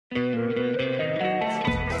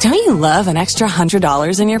Don't you love an extra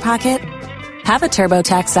 $100 in your pocket? Have a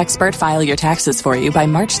TurboTax expert file your taxes for you by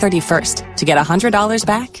March 31st to get $100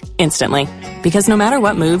 back instantly. Because no matter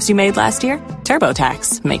what moves you made last year,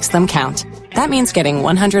 TurboTax makes them count. That means getting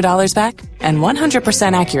 $100 back and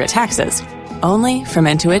 100% accurate taxes, only from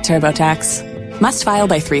Intuit TurboTax. Must file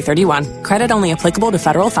by 3/31. Credit only applicable to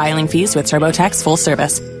federal filing fees with TurboTax full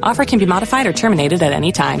service. Offer can be modified or terminated at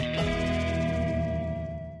any time.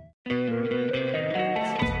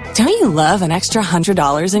 Don't you love an extra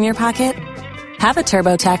 $100 in your pocket? Have a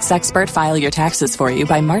TurboTax expert file your taxes for you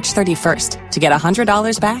by March 31st to get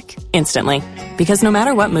 $100 back instantly. Because no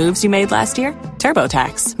matter what moves you made last year,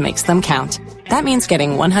 TurboTax makes them count. That means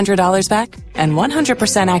getting $100 back and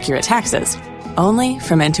 100% accurate taxes, only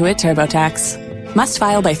from Intuit TurboTax. Must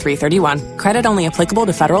file by 3/31. Credit only applicable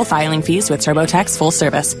to federal filing fees with TurboTax full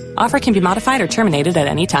service. Offer can be modified or terminated at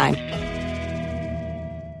any time.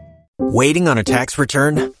 Waiting on a tax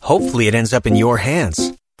return? Hopefully it ends up in your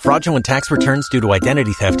hands. Fraudulent tax returns due to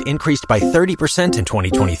identity theft increased by 30% in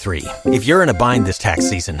 2023. If you're in a bind this tax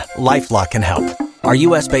season, LifeLock can help. Our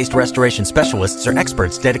U.S.-based restoration specialists are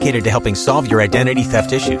experts dedicated to helping solve your identity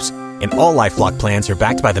theft issues. And all LifeLock plans are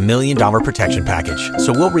backed by the $1 Million Protection Package.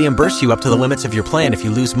 So we'll reimburse you up to the limits of your plan if you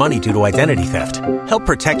lose money due to identity theft. Help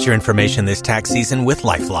protect your information this tax season with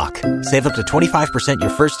LifeLock. Save up to 25% your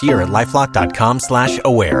first year at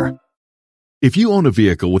LifeLock.com/aware. If you own a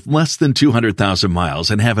vehicle with less than 200,000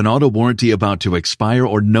 miles and have an auto warranty about to expire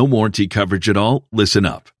or no warranty coverage at all, listen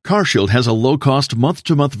up. CarShield has a low-cost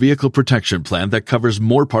month-to-month vehicle protection plan that covers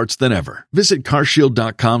more parts than ever. Visit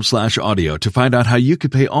carshield.com/audio to find out how you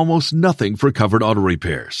could pay almost nothing for covered auto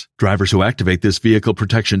repairs. Drivers who activate this vehicle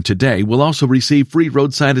protection today will also receive free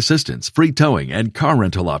roadside assistance, free towing, and car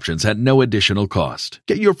rental options at no additional cost.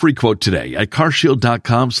 Get your free quote today at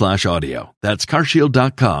carshield.com/audio. That's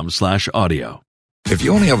carshield.com/audio. If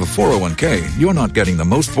you only have a 401k, you're not getting the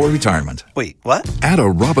most for retirement. Wait, what? Add a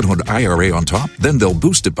Robinhood IRA on top, then they'll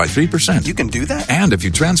boost it by 3%. You can do that? And if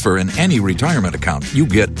you transfer in any retirement account, you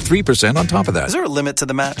get 3% on top of that. Is there a limit to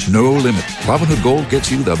the match? No limit. Robinhood Gold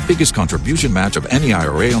gets you the biggest contribution match of any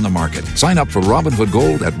IRA on the market. Sign up for Robinhood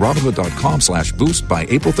Gold at Robinhood.com/boost by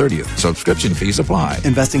April 30th. Subscription fees apply.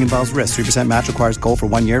 Investing involves risk. 3% match requires gold for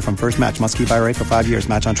 1 year from first match. Must keep IRA for 5 years.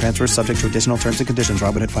 Match on transfers subject to additional terms and conditions.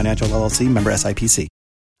 Robinhood Financial LLC, member SIPC.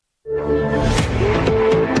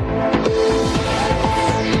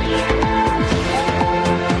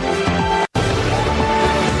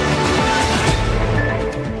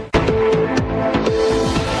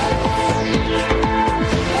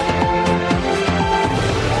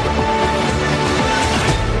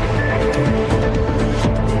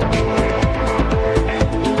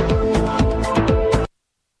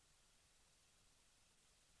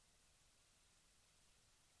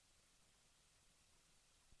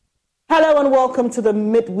 Hello and welcome to the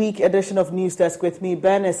midweek edition of News Desk with me,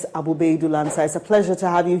 Bernice Abubeidu-Lansa. It's a pleasure to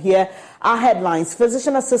have you here. Our headlines: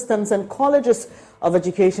 Physician assistants and Colleges of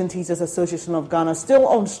Education Teachers Association of Ghana still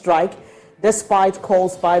on strike despite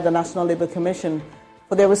calls by the National Labour Commission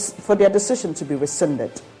for their decision to be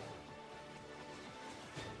rescinded.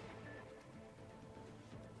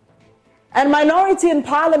 And minority in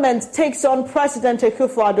Parliament takes on President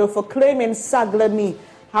Akufo-Addo for claiming Saglemi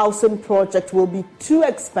housing project will be too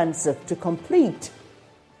expensive to complete.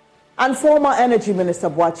 And former Energy Minister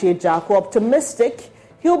Boakye Jaako optimistic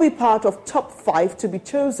he'll be part of top 5 to be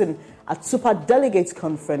chosen at Super Delegates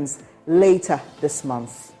Conference later this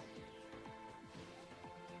month.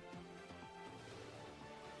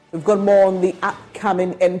 We've got more on the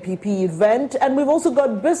upcoming NPP event, and we've also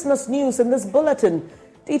got business news in this bulletin.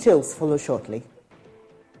 Details follow shortly.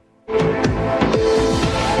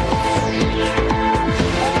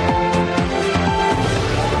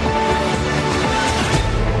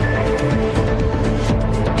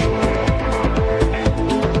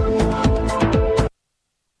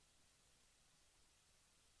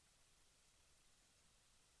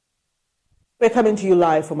 We're coming to you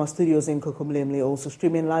live from our studios in Kokomlemle, also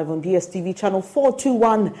streaming live on DSTV channel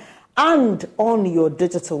 421 and on your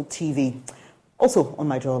digital TV. Also on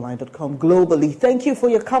myjoyline.com globally. Thank you for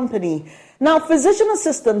your company. Now, physician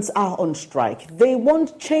assistants are on strike. They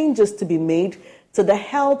want changes to be made to the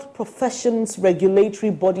Health Professions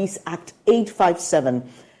Regulatory Bodies Act 857.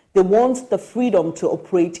 They want the freedom to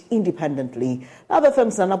operate independently.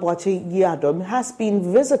 ABFM's Nana Boakye Yadom has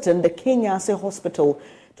been visiting the Kenyasi Hospital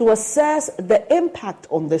to assess the impact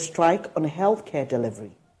on the strike on healthcare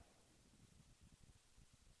delivery.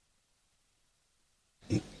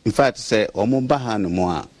 In fact, say omumbaha no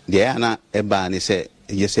more. The ana ebani say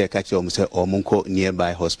yese kachi omse omunko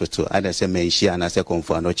nearby hospital. Ada say menshi ana say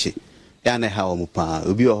konfu anochi. Yana how mupa,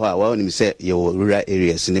 Ubi or how him say your rural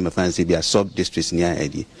areas in the fancy be a sub districts near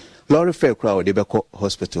Eddie. Lorry Fair crowd, they call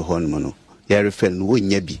hospital hormono. Yari fell no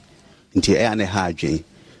yebi until Yana Harjay.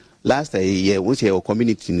 Last year, was your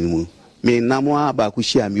community no. Me Namwa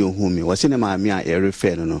Bakushia Mu Humi was in a mamia every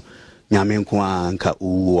fair no. Yamenkwa nka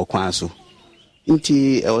or Kwanso.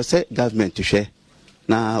 Inti I was set government to share.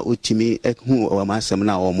 Na utimi ekhu or masam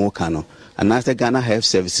na or mokano. And as the Ghana Health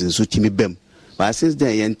Services utimi bem. But since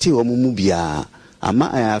then, yenti or mumubia. Ama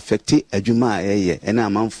I affected a juma and a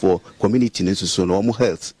month for community necessary or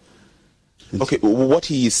health. Okay, what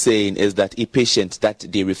he is saying is that a patient that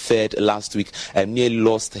they referred last week nearly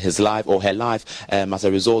lost his life or her life as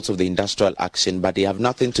a result of the industrial action, but they have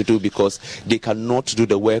nothing to do because they cannot do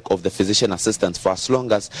the work of the physician assistants for as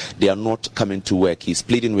long as they are not coming to work. He's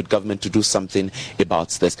pleading with government to do something about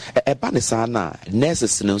this. Ebanisana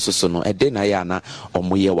nurses no so no edena yana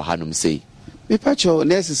omoye wahanum say. Mipacho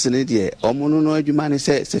nurses in India, Omono no Jumani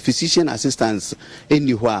says physician assistants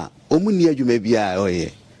anywhere, Omunia Jumebia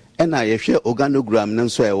oye. And I share organogram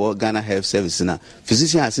Nanso Ghana Health Service na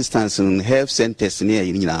physician assistants in health centers near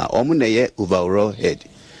Yina, Omuneye overall head.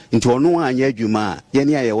 Into no one ye Juma,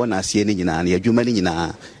 Yenia Yawana Sienina,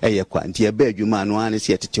 Yajumanina, Ayaquanti, a bear Juma, no one is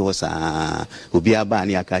yet to us,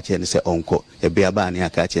 Ubiabani Akachi and say uncle, a Beabani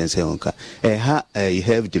Akachi and say uncle, a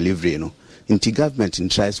have delivery no. Inti government in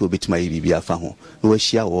tries will be to my Bibia Faho, no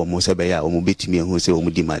share or Mosabaya or Mubitimi who say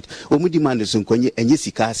Omudimad. Omudimand is Unconye and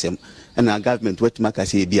Yesikasem, and our government what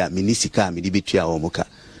Macasi be a Minisika, Midibitria or Moka.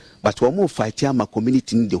 But one more fight Yama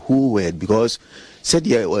community in the whole world because said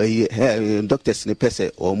doctors in a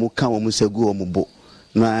pese or Muka or Musegu or Mubo.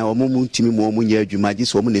 Na or Mumuntimi Momunya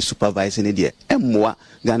Jumadis woman is supervising it. And more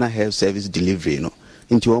Ghana Health Service delivery no.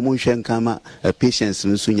 Into Omun Shankama, patients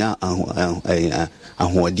in Sunya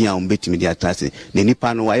and who are dear on betting media taxi. The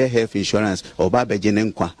Nippon wire health insurance or Baba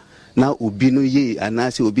Jenenkwa. Now Ubino ye and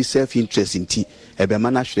Nasi will be self interest in tea, a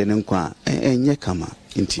Bemanash Renenkwa, and Yakama.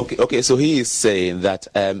 Okay, so he is saying that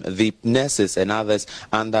the nurses and others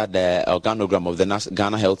under the organogram of the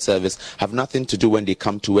Ghana Health Service have nothing to do when they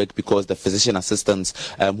come to work because the physician assistants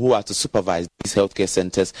who are to supervise these healthcare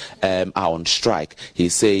centers are on strike.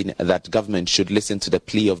 He's saying that government should listen to the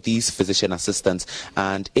plea of these physician assistants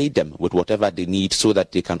and aid them with whatever they need so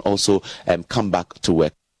that they can also come back to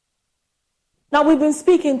work. Now, we've been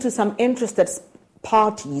speaking to some interested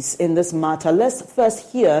parties in this matter. Let's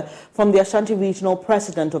first hear from the Ashanti Regional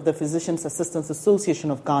President of the Physicians Assistants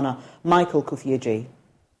Association of Ghana, Michael Kofi-Adjei.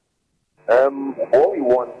 What we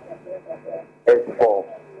want is for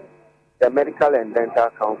the Medical and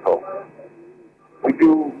Dental Council to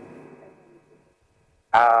do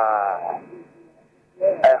a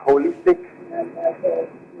holistic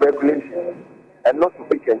regulation and not to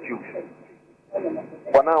pick and choose.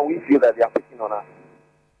 For now, we feel that they are picking on us.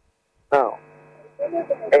 Now,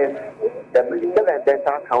 if the Medical and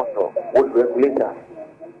Dental Council would regulate us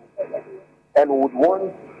and would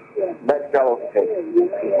want medical officers to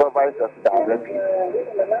supervise us directly,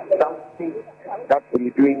 something that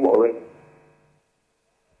we're doing already,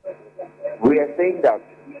 we are saying that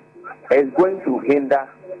it's going to hinder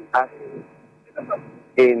us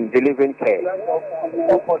in delivering care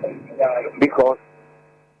because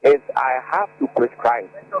if I have to prescribe,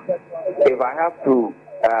 if I have to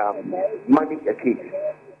manage a case,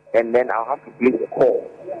 and then I'll have to place a call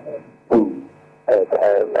to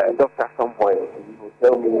a doctor somewhere. He will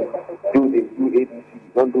tell me, do this, do ABC,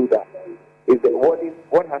 don't do that.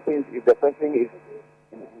 What happens if the person is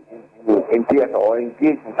in theater or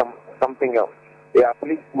engaged in something else? They are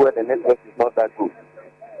places where the network is not that good.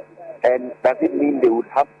 And does it mean they would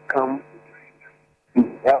have to come to the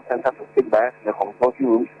health center to sit by us in the consulting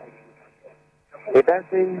room? It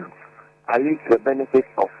doesn't allude to the benefits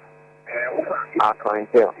of our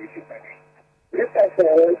clientele.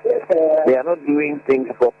 They are not doing things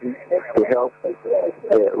properly to help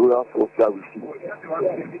the rural folks that we see.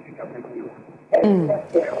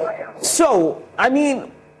 So, I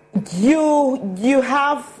mean, you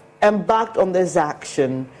have embarked on this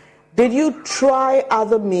action. Did you try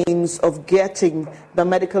other means of getting the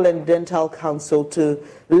Medical and Dental Council to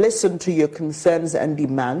listen to your concerns and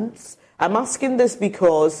demands? I'm asking this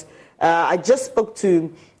because I just spoke to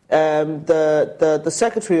the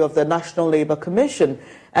Secretary of the National Labour Commission,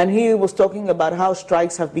 and he was talking about how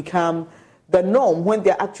strikes have become the norm when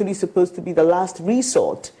they're actually supposed to be the last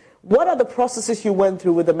resort. What are the processes you went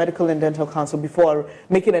through with the Medical and Dental Council before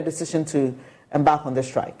making a decision to embark on the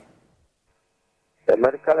strike? The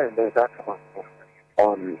Medical and Dental Council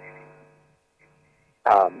on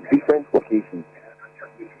different occasions,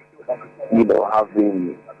 we've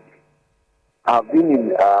been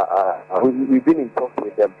in talks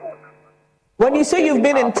with them When you say you've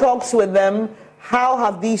been in talks with them, how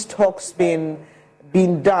have these talks been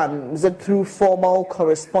done? Is it through formal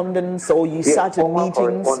correspondence or you sat in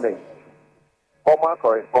meetings? Formal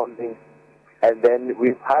correspondence, and then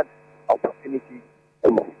we've had opportunity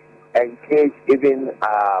to engage even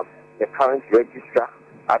the current registrar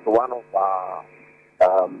at one of our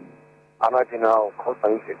annual general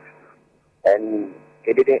conferences, and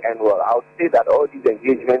it didn't end well. I would say that all these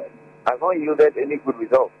engagements have not yielded any good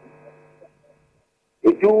results.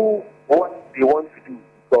 They do what they want to do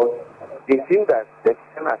because they feel that the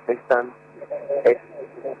teaching assistant is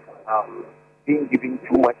being given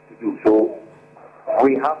too much to do. So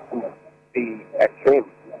we have to be extreme.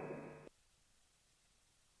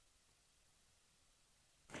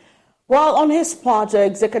 Well, on his part, the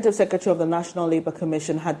Executive Secretary of the National Labour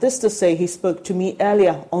Commission had this to say. He spoke to me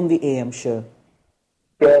earlier on the AM show.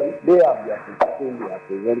 They have their position they are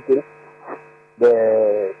presenting.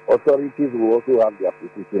 The authorities will also have their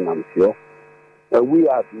position, I'm sure. And we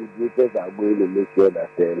as mediators are going to make sure that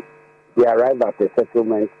they arrive at a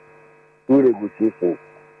settlement through negotiation.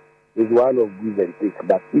 Is one of give and take.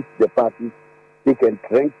 That if the parties take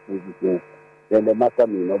entrenched positions, then the matter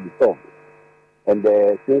may not be solved. And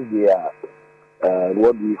since they are,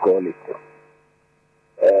 what do we call it,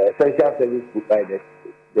 essential service providers,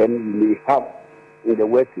 then we may have, in the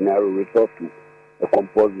worst scenario, resort to a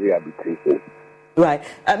compulsory arbitration. Right.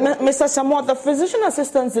 Mr. Samoa, the physician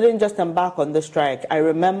assistants didn't just embark on the strike. I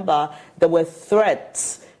remember there were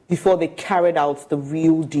threats before they carried out the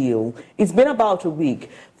real deal. It's been about a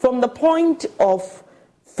week. From the point of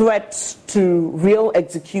threats to real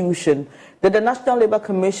execution, did the National Labour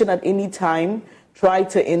Commission at any time try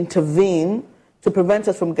to intervene to prevent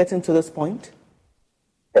us from getting to this point?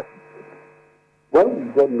 Yes. When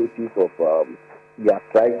we got notice of their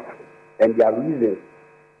strike and their reasons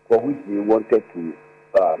for which they wanted to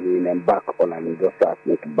embark on an industrial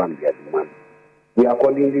action to bank their demand, we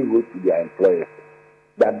accordingly wrote to their employers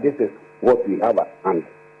that this is what we have at hand.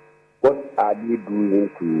 What are they doing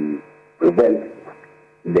to prevent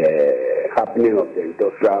the happening of the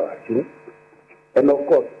industrial action? And of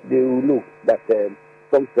course, they will know that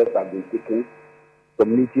some steps have been taken,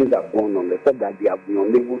 some meetings have gone on, except that they have been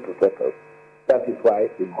unable to settle. That is why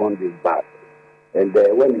they've gone this bad. And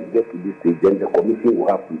when it gets to this stage, then the commission will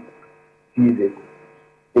have to seize it,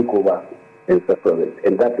 take over, and settle it.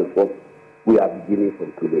 And that is what we are beginning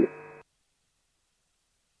from today.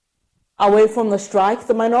 Away from the strike,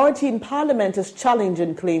 the minority in Parliament is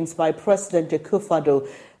challenging claims by President Akufo-Addo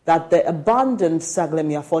that the abandoned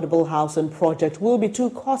Saglemi affordable housing project will be too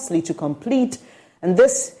costly to complete. And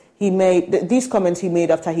these comments he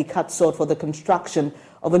made after he cut short for the construction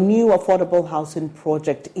of a new affordable housing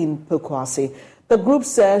project in Pokwase. The group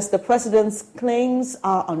says the president's claims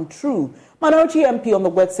are untrue. Minority MP on the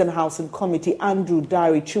Western Housing Committee, Andrew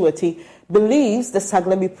Dari Chuati, believes the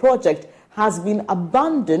Saglemi project has been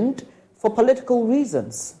abandoned for political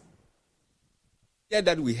reasons.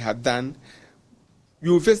 That we have done,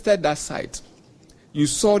 you visited that site. You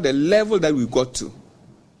saw the level that we got to.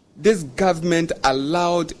 This government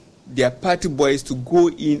allowed their party boys to go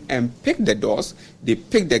in and pick the doors. They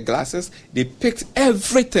picked the glasses. They picked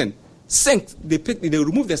everything. Sink. They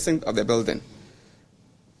removed the sink of the building.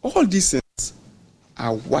 All these things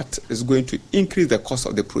are what is going to increase the cost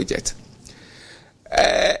of the project.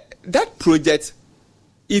 That project,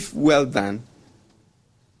 if well done,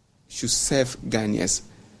 should serve Ghanaians.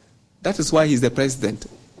 That is why he's the president.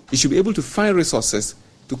 He should be able to find resources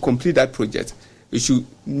to complete that project. He should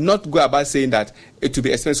not go about saying that it will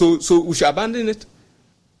be expensive. So we should abandon it.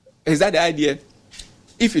 Is that the idea?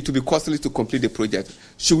 If it will be costly to complete the project,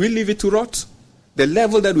 should we leave it to rot? The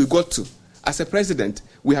level that we got to, as a president,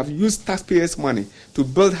 we have used taxpayers' money to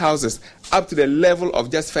build houses up to the level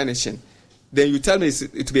of just furnishing. Then you tell me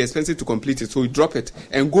it will be expensive to complete it, so we drop it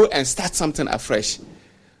and go and start something afresh.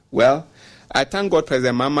 Well, I thank God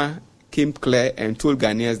President Mama came clear and told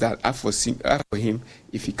Ghanaians that after him,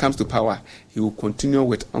 if he comes to power, he will continue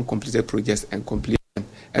with uncompleted projects and complete them.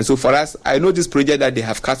 And so for us, I know this project that they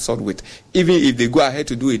have cut short with, even if they go ahead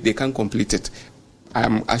to do it, they can't complete it.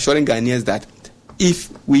 I'm assuring Ghanaians that if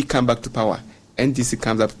we come back to power, NDC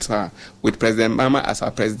comes up to power with President Mama as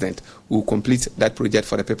our president, we will complete that project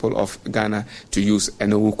for the people of Ghana to use,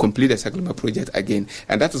 and we will complete the Saglema project again.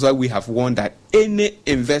 And that is why we have warned that any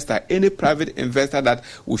investor, any private investor that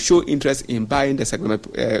will show interest in buying the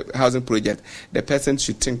Saglema housing project, the person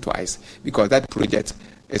should think twice, because that project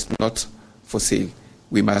is not for sale.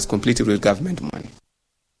 We must complete it with government money.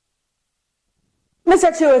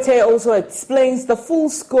 Mr. Chirote also explains the full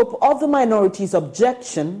scope of the minority's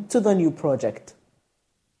objection to the new project.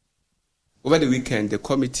 Over the weekend, the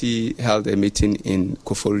committee held a meeting in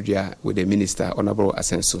Koforidua with the Minister, Honorable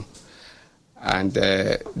Asenso. And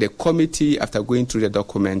the committee, after going through the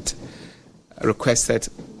document, requested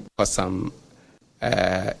for some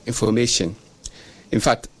information. In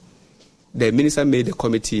fact, the Minister made the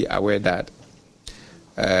committee aware that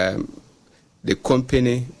the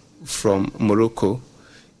company from Morocco,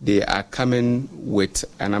 they are coming with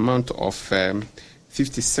an amount of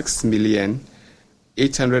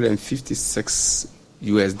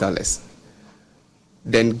 $56,856,000.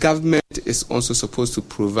 Then government is also supposed to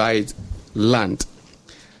provide land.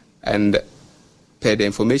 And per the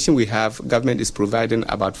information we have, government is providing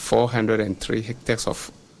about 403 hectares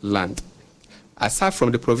of land. Aside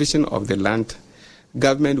from the provision of the land,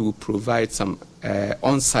 government will provide some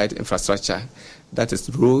on-site infrastructure, that is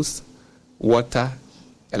roads, water,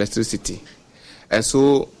 electricity. And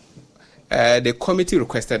so the committee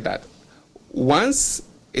requested that once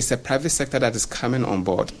it's a private sector that is coming on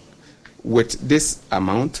board with this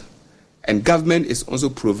amount, and government is also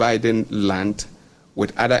providing land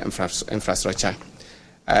with other infrastructure,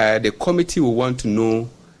 the committee will want to know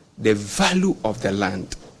the value of the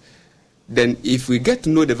land. Then if we get to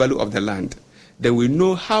know the value of the land, then we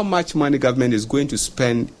know how much money government is going to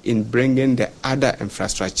spend in bringing the other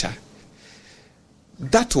infrastructure.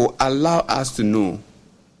 That will allow us to know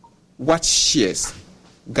what shares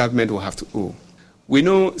government will have to owe. We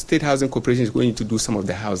know State Housing Corporation is going to do some of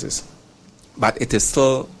the houses, but it is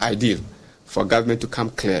still ideal for government to come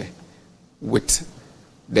clear with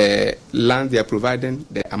the land they are providing,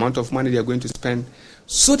 the amount of money they are going to spend,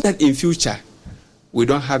 so that in future we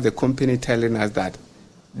don't have the company telling us that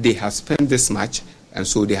they have spent this much, and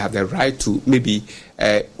so they have the right to maybe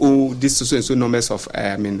owe this so and so numbers of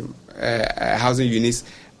housing units,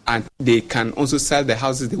 and they can also sell the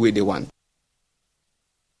houses the way they want.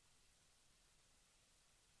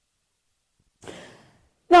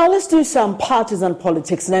 Now let's do some partisan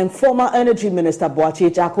politics. Then former Energy Minister Boakye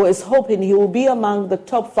Agyarko is hoping he will be among the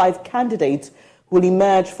top 5 candidates who will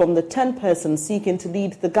emerge from the 10 persons seeking to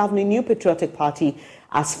lead the governing New Patriotic Party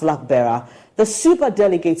as flag bearer. The Super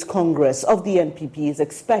Delegates Congress of the NPP is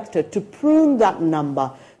expected to prune that number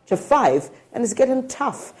to 5, and it's getting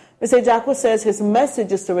tough. Mr. Agyarko says his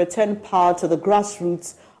message is to return power to the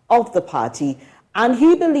grassroots of the party, and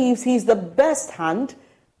he believes he's the best hand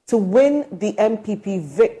to win the MPP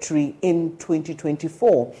victory in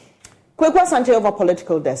 2024. Kwekwa Sante of our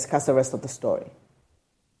political desk has the rest of the story.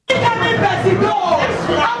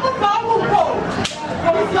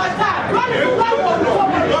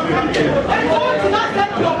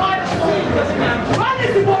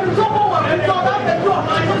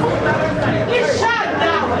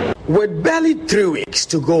 With barely 3 weeks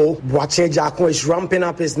to go, Boakye Agyarko is ramping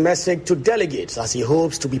up his message to delegates as he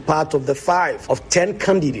hopes to be part of the 5 of 10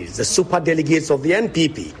 candidates the super delegates of the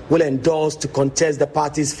NPP will endorse to contest the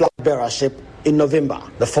party's flag bearership in November.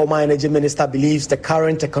 The former energy minister believes the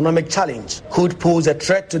current economic challenge could pose a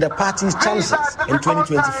threat to the party's chances in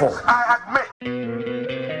 2024.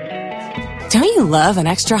 Don't you love an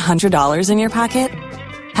extra $100 in your pocket?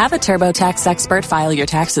 Have a TurboTax expert file your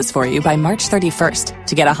taxes for you by March 31st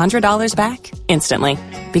to get $100 back instantly.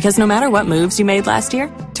 Because no matter what moves you made last year,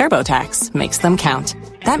 TurboTax makes them count.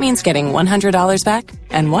 That means getting $100 back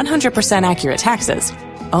and 100% accurate taxes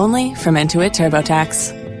only from Intuit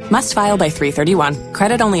TurboTax. Must file by 3/31.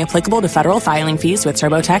 Credit only applicable to federal filing fees with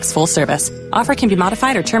TurboTax full service. Offer can be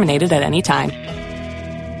modified or terminated at any time.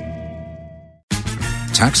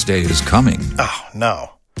 Tax day is coming. Oh,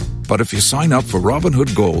 no. But if you sign up for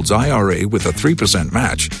Robinhood Gold's IRA with a 3%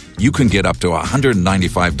 match, you can get up to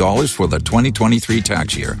 $195 for the 2023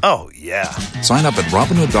 tax year. Oh, yeah. Sign up at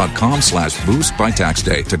Robinhood.com/boost by tax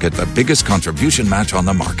day to get the biggest contribution match on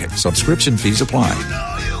the market. Subscription fees apply.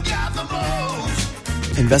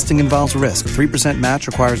 Investing involves risk. 3% match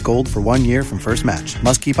requires gold for 1 year from first match.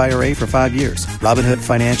 Must keep IRA for 5 years. Robinhood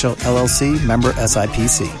Financial, LLC, member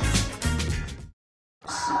SIPC.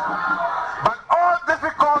 But all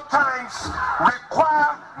difficult times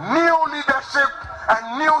require new leadership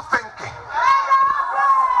and new thinking.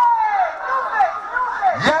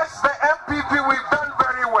 Yes, the MPP, we've done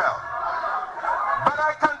very well. But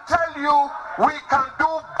I can tell you, we can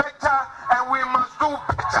do better, and we must do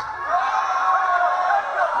better.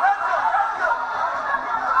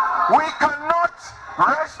 We cannot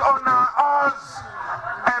rest on our oars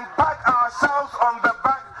and pat ourselves on the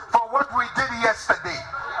back for what we did yesterday.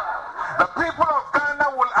 The people of Ghana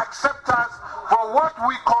will accept us for what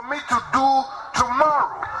we commit to do tomorrow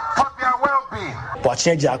for their well-being.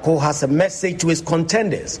 Boakye Agyarko has a message to his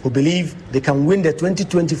contenders who believe they can win the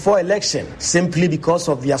 2024 election simply because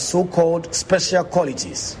of their so-called special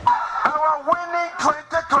qualities. Our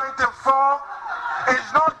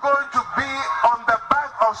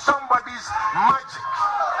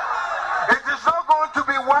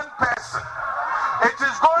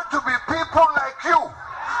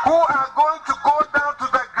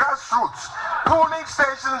grassroots, polling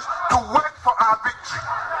stations to work for our victory.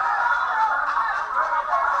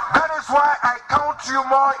 That is why I count you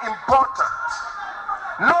more important.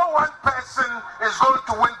 No one person is going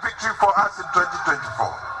to win victory for us in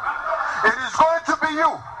 2024. It is going to be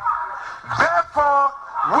you. Therefore,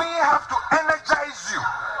 we have to energize you.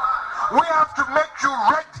 We have to make you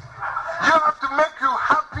ready. You have to make you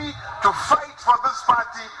happy to fight for this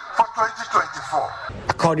party for 2024.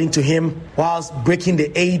 According to him, whilst breaking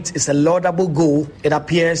the 8 is a laudable goal, it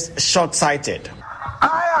appears short-sighted.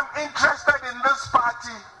 I am interested in this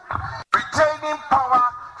party retaining power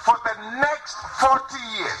for the next 40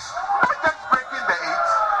 years. Not just breaking the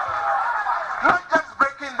 8. Not just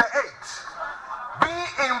breaking the 8. Be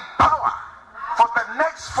in power for the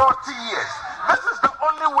next 40 years. This is the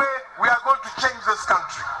only way we are going to change this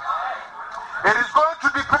country. It is going to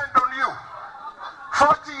depend on you.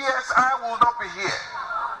 40 years I will not be here.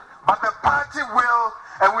 But the party will,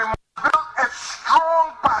 and we must build a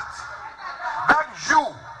strong party that you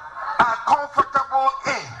are comfortable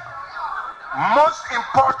in. Most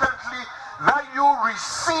importantly, that you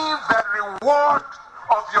receive the reward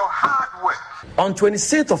of your hard work. On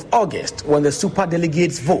 26th of August, when the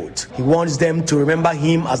superdelegates vote, he wants them to remember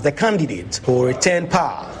him as the candidate who will return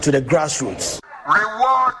power to the grassroots.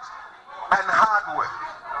 Reward and hard work.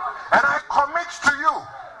 And I commit to you,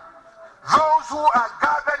 those who are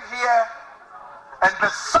gathered here, and the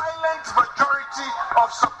silent majority of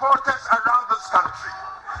supporters around this country,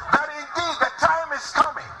 that indeed the time is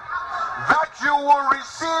coming that you will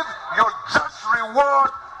receive your just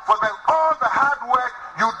reward for all the hard work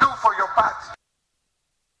you do for your party.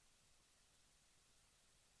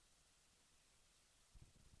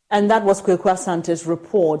 And that was Kweku Asante's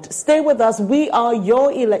report. Stay with us. We are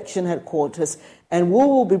your election headquarters, and we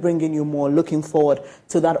will be bringing you more. Looking forward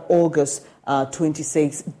to that August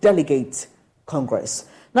 26th Delegate Congress.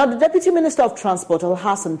 Now, the Deputy Minister of Transport,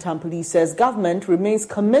 Al-Hassan Tampoli, says government remains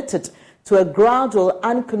committed to a gradual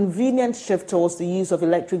and convenient shift towards the use of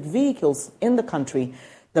electric vehicles in the country.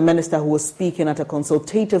 The minister, who was speaking at a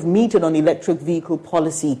consultative meeting on electric vehicle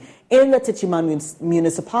policy in the Tichima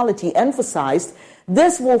municipality, emphasized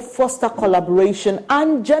this will foster collaboration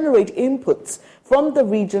and generate inputs from the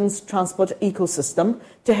region's transport ecosystem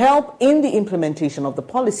to help in the implementation of the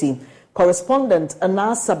policy. Correspondent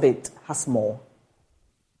Anas Sabit has more.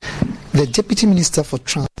 The Deputy Minister for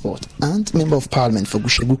Transport and Member of Parliament for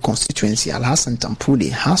Gushegu constituency, Al-Hassan Tampoli,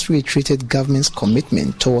 has reiterated government's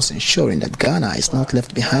commitment towards ensuring that Ghana is not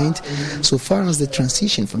left behind so far as the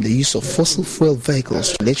transition from the use of fossil fuel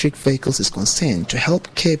vehicles to electric vehicles is concerned, to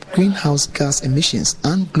help curb greenhouse gas emissions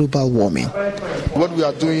and global warming. What we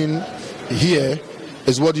are doing here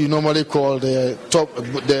is what you normally call the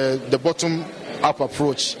bottom-up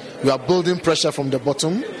approach. We are building pressure from the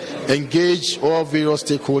bottom, engage all various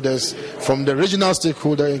stakeholders from the regional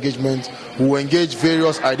stakeholder engagement, who engage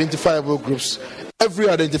various identifiable groups. Every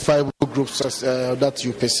identifiable group that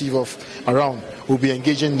you perceive of around, will be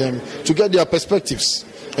engaging them to get their perspectives.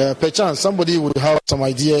 Perchance somebody will have some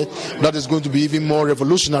idea that is going to be even more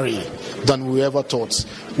revolutionary than we ever thought.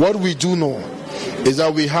 What we do know is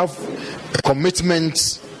that we have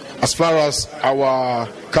commitments as far as our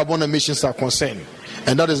carbon emissions are concerned,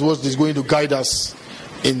 and that is what is going to guide us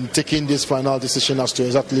in taking this final decision as to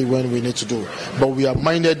exactly when we need to do. But we are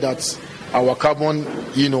minded that our carbon,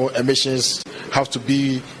 emissions have to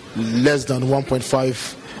be less than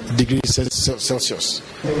 1.5 degrees Celsius.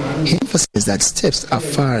 He emphasized that steps are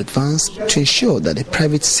far advanced to ensure that the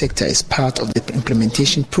private sector is part of the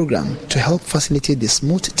implementation program to help facilitate the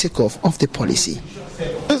smooth takeoff of the policy.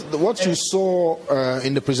 What you saw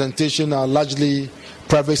in the presentation are largely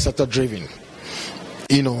private sector driven.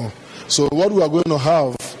 So what we are going to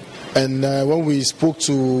have, and when we spoke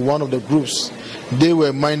to one of the groups, they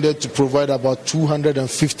were minded to provide about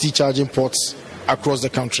 250 charging ports across the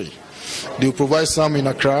country. They will provide some in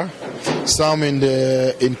Accra, some in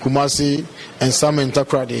Kumasi, and some in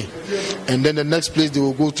Takoradi. And then the next place they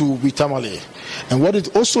will go to will be Tamale. And what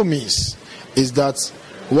it also means is that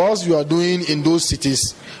whilst you are doing in those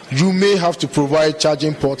cities, you may have to provide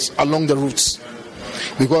charging ports along the routes,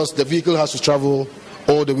 because the vehicle has to travel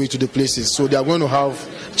all the way to the places. So they are going to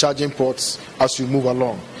have charging ports as you move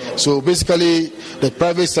along. So basically, the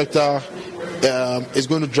private sector is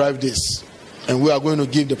going to drive this. And we are going to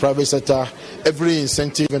give the private sector every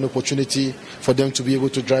incentive and opportunity for them to be able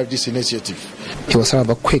to drive this initiative. He was,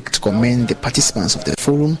 however, quick to commend the participants of the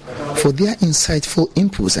forum for their insightful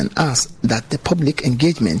inputs and asked that the public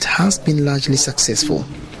engagement has been largely successful.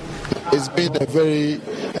 It's been a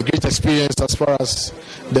great experience as far as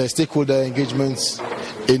the stakeholder engagements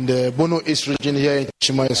in the Bono East region here in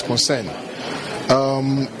Chima is concerned.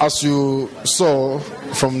 As you saw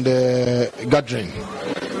from the gathering,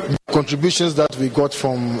 the contributions that we got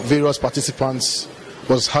from various participants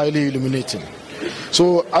was highly illuminating.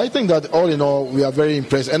 So I think that all in all, we are very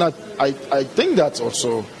impressed. And I think that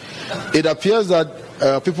also it appears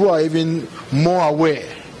that people are even more aware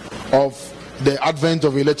of the advent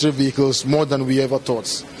of electric vehicles more than we ever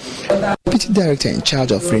thought. Deputy Director in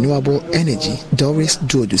charge of renewable energy, Doris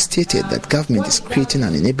Dodu, stated that government is creating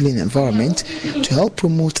an enabling environment to help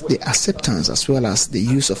promote the acceptance as well as the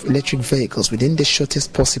use of electric vehicles within the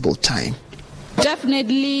shortest possible time.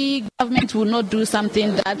 Definitely, government will not do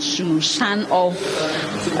something that should shun off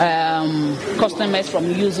customers from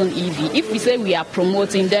using EV. If we say we are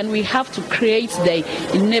promoting, then we have to create the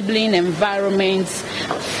enabling environments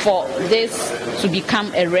for this to become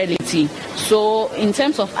a reality. So in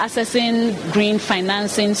terms of accessing green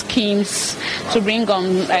financing schemes to bring on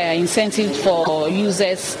incentives for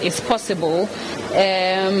users is possible.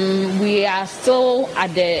 We are still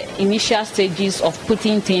at the initial stages of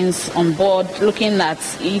putting things on board, looking at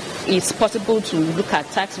if it's possible to look at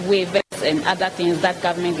tax waivers and other things that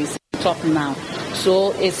government is top now.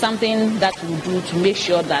 So it's something that we'll do to make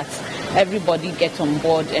sure that everybody gets on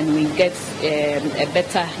board and we get a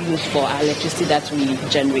better use for our electricity that we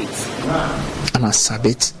generate. Anna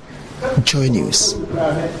Sabit, Joy News,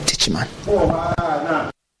 Tichiman.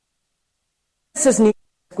 This is news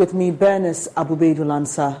with me, Bernice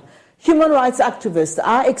Abubedu-Lansa. Human rights activists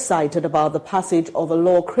are excited about the passage of a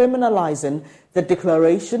law criminalizing the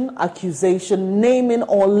declaration, accusation, naming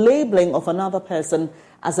or labeling of another person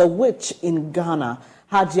as a witch in Ghana.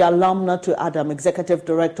 Hajia Lamnatu Adam, Executive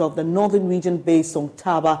Director of the Northern Region based on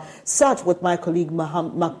Taba, sat with my colleague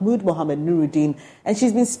Mahmoud Mohammed Nuruddin, and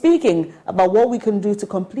she's been speaking about what we can do to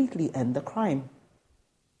completely end the crime.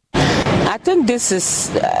 I think this is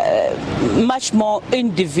much more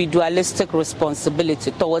individualistic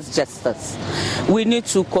responsibility towards justice. We need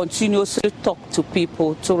to continuously talk to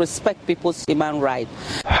people to respect people's human rights.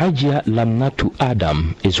 Hajia Lamnatu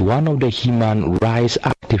Adam is one of the human rights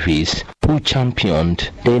activists who championed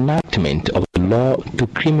the enactment of a law to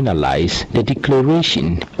criminalize the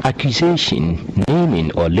declaration, accusation,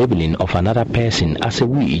 naming or labeling of another person as a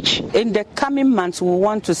witch. In the coming months, we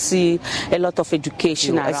want to see a lot of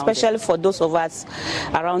education, especially for those of us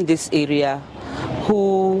around this area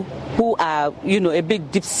who are, a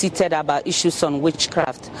bit deep-seated about issues on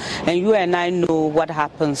witchcraft. And you and I know what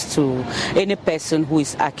happens to any person who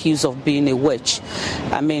is accused of being a witch.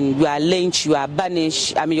 I mean, you are lynched, you are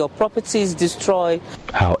banished, your property is destroyed.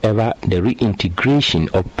 However, the reintegration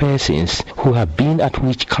of persons who have been at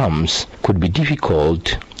witch camps could be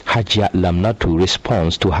difficult. Hajia Lamnatu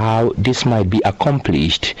responds to how this might be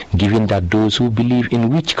accomplished, given that those who believe in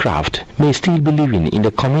witchcraft may still be living in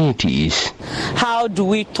the communities. How do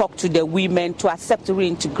we talk to the women to accept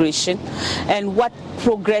reintegration, and what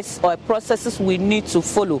progress or processes we need to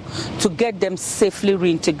follow to get them safely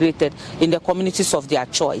reintegrated in the communities of their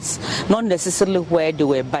choice, not necessarily where they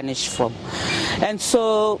were banished from. And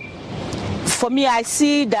so, for me, I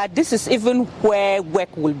see that this is even where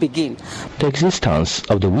work will begin. The existence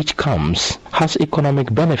of the witch camps has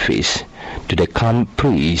economic benefits to the camp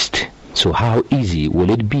priest. So how easy will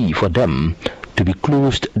it be for them to be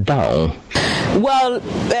closed down? Well,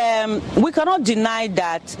 we cannot deny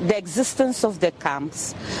that the existence of the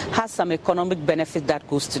camps has some economic benefit that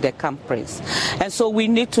goes to the camp priest. And so we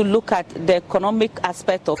need to look at the economic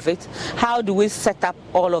aspect of it. How do we set up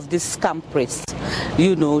all of these camp priests,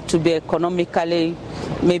 to be economically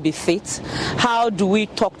maybe fit? How do we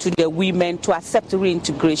talk to the women to accept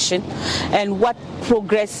reintegration? And what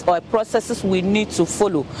progress or processes we need to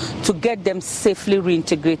follow to get them safely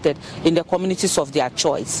reintegrated in the communities of their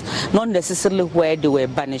choice, not necessarily where they were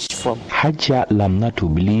banished from. Hajia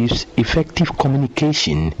Lamnatu believes effective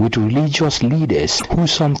communication with religious leaders who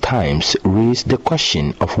sometimes raise the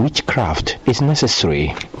question of witchcraft is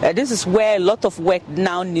necessary. This is where a lot of work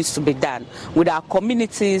now needs to be done with our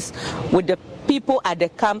communities, with the people at the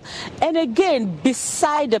camp, and again,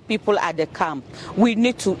 beside the people at the camp, we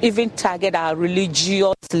need to even target our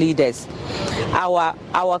religious leaders,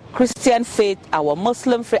 our Christian faith, our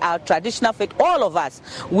Muslim faith, our traditional faith. All of us,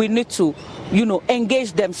 we need to,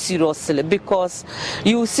 engage them seriously, because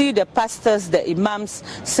you see the pastors, the imams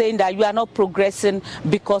saying that you are not progressing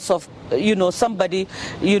because of somebody,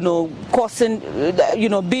 causing,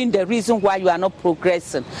 being the reason why you are not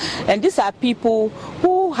progressing. And these are people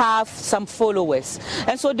who have some followers.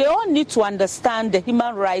 And so they all need to understand the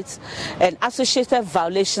human rights and associated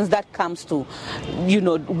violations that comes to,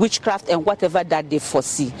 witchcraft and whatever that they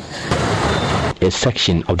foresee. a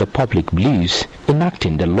section of the public believes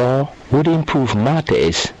enacting the law would improve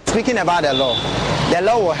matters. Speaking about the law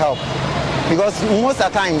will help, because most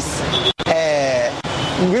of the times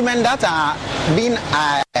women that are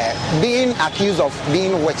being accused of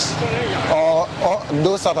being witch or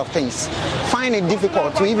those sort of things find it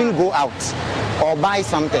difficult to even go out or buy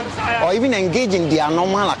something or even engage in their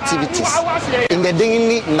normal activities in the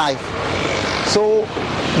daily life. So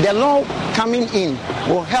the law coming in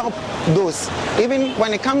will help those, even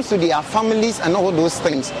when it comes to their families and all those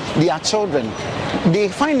things, their children. They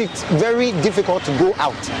find it very difficult to go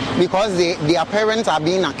out because their parents are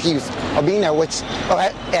being accused of being a witch.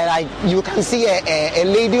 Like you can see a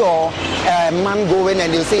lady or a man going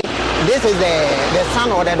and you say, this is the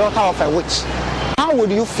son or the daughter of a witch. How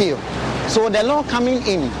would you feel? So the law coming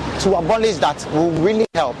in to abolish that will really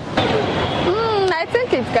help. I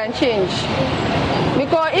think it can change.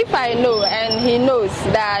 Because if I know and he knows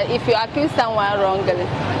that if you accuse someone wrongly,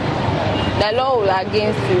 the law will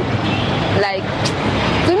against you. Like,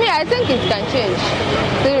 to me, I think it can change.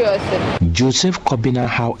 Seriously. Joseph Kobina,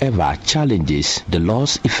 however, challenges the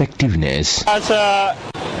law's effectiveness. As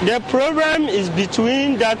the problem is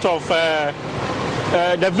between that of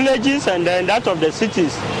the villages and then that of the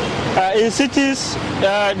cities. In cities,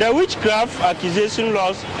 the witchcraft accusation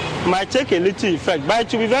laws might take a little effect, but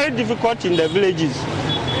it will be very difficult in the villages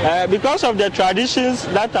because of the traditions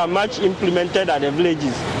that are much implemented at the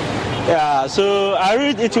villages. So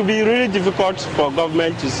it will be really difficult for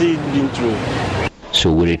government to see it being true. So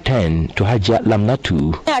we return to Hajia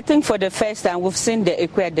Lamnatu. I think for the first time we've seen the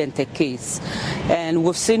Equidente case and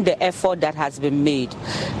we've seen the effort that has been made.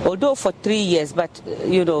 Although for 3 years, but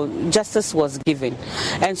justice was given.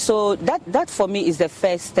 And so that for me is the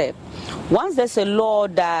first step. Once there's a law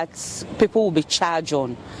that people will be charged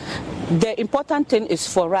on, the important thing is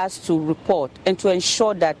for us to report and to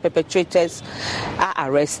ensure that perpetrators are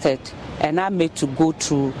arrested and are made to go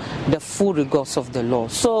through the full rigors of the law.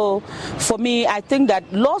 So for me, I think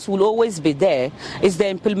that laws will always be there. It's the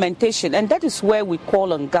implementation, and that is where we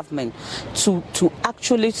call on government to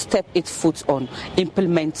actually step its foot on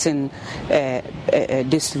implementing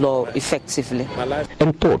this law effectively. A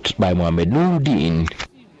report by Mohamed Nuruddin.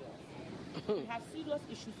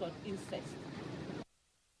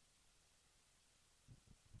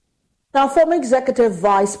 Now, former Executive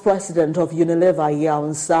Vice President of Unilever, Yaw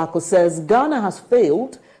Nsako, says Ghana has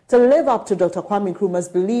failed to live up to Dr. Kwame Nkrumah's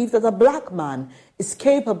belief that a black man is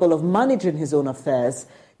capable of managing his own affairs.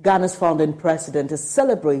 Ghana's founding president is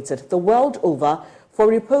celebrated the world over for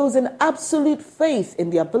reposing absolute faith in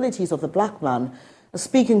the abilities of the black man.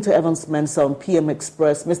 Speaking to Evans Mensah on PM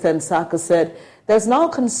Express, Mr. Nsako said there's now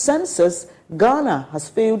consensus Ghana has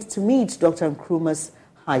failed to meet Dr. Nkrumah's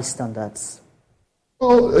high standards.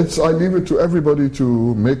 Well, I leave it to everybody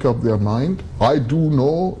to make up their mind. I do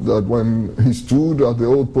know that when he stood at the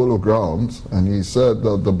old polo grounds and he said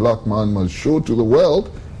that the black man must show to the world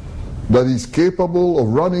that he's capable of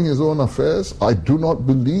running his own affairs, I do not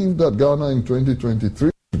believe that Ghana in 2023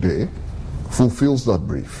 today fulfills that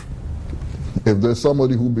brief. If there's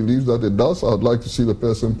somebody who believes that it does, I'd like to see the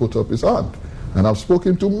person put up his hand. And I've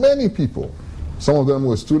spoken to many people. Some of them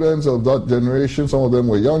were students of that generation. Some of them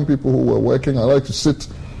were young people who were working. I like to sit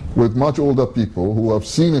with much older people who have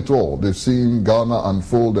seen it all. They've seen Ghana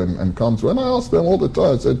unfold and come through. And I ask them all the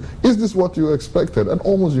time, I said, is this what you expected? And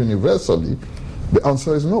almost universally, the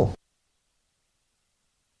answer is no.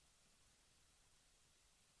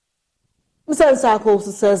 Mr. Nsako also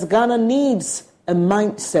says Ghana needs a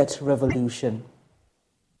mindset revolution.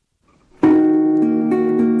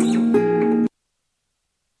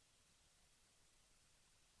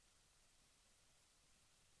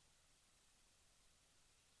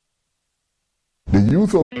 The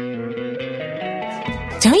youth of...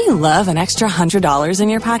 Don't you love an extra $100 in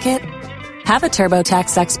your pocket? Have a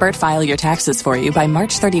TurboTax expert file your taxes for you by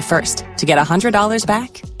March 31st to get $100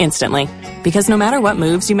 back instantly. Because no matter what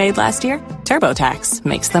moves you made last year, TurboTax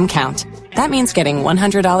makes them count. That means getting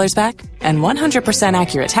 $100 back and 100%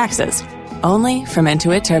 accurate taxes only from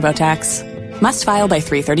Intuit TurboTax. Must file by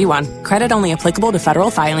 3/31. Credit only applicable to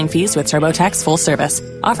federal filing fees with TurboTax full service.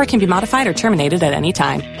 Offer can be modified or terminated at any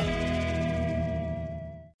time.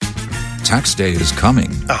 Tax day is coming.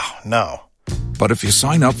 Oh, no. But if you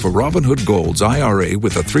sign up for Robinhood Gold's IRA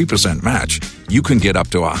with a 3% match, you can get up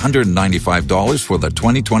to $195 for the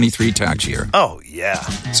 2023 tax year. Oh, yeah.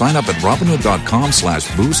 Sign up at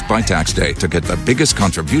Robinhood.com/boost by tax day to get the biggest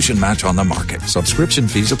contribution match on the market. Subscription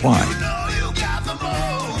fees apply.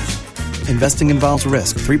 Investing involves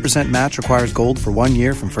risk. 3% match requires gold for 1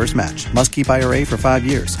 year from first match. Must keep IRA for 5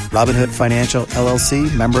 years. Robinhood Financial, LLC,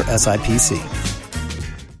 member SIPC.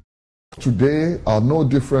 today are no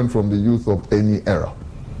different from the youth of any era.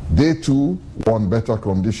 They too want better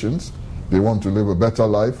conditions. They want to live a better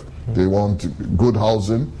life. They want good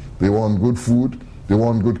housing. They want good food. They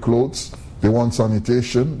want good clothes. They want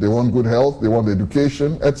sanitation. They want good health. They want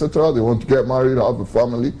education, etc. They want to get married, have a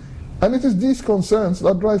family. And it is these concerns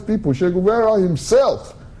that drive people. Che Guevara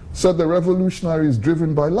himself said the revolutionary is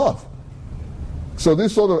driven by love. So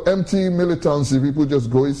this sort of empty militancy, people just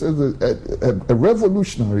go, he says a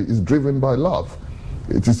revolutionary is driven by love.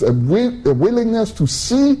 It is a willingness to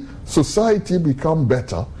see society become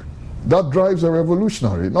better that drives a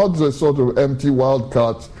revolutionary, not the sort of empty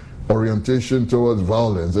wildcat orientation towards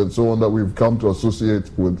violence and so on that we've come to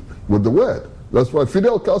associate with the word. That's why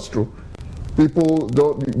Fidel Castro, people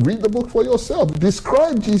don't read the book for yourself,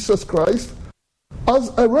 describe Jesus Christ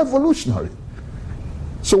as a revolutionary.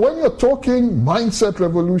 So when you're talking mindset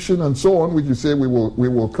revolution and so on, which you say we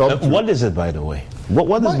will come to. What is it, by the way?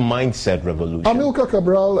 What is mindset revolution? Amilcar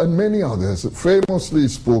Cabral and many others famously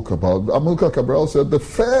spoke about. Amilcar Cabral said the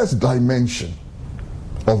first dimension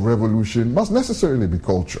of revolution must necessarily be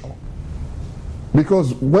cultural.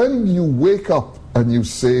 Because when you wake up and you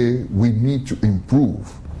say we need to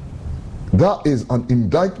improve, that is an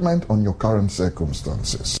indictment on your current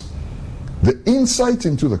circumstances. The insight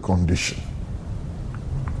into the condition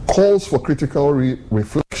calls for critical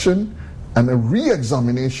reflection and a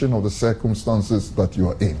re-examination of the circumstances that you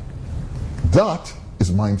are in. That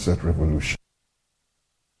is mindset revolution.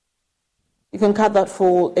 You can cut that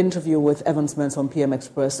full interview with Evans Mens on PM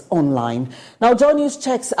Express online. Now, Joy News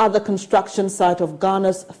checks at the construction site of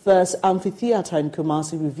Ghana's first amphitheatre in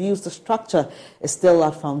Kenyasi reveals the structure is still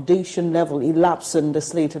at foundation level, elapsing the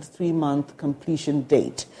slated 3-month completion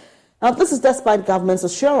date. Now, this is despite government's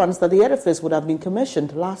assurance that the edifice would have been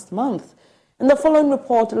commissioned last month. In the following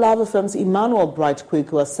report, Lava Firm's Emmanuel Bright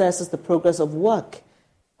Kweku assesses the progress of work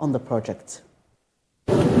on the project.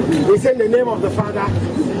 We say in the name of the Father,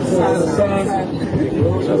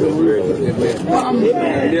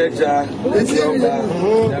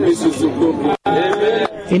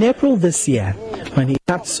 In April this year, when he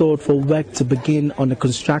had sought for work to begin on the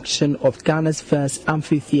construction of Ghana's first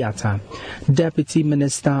amphitheatre, Deputy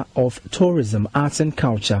Minister of Tourism, Arts and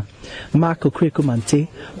Culture, Marco Krekumante,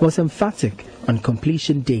 was emphatic on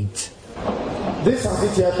completion date. This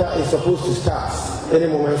amphitheatre is supposed to start any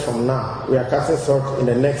moment from now. We are casting salt in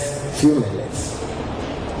the next few minutes.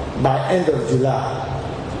 By end of July,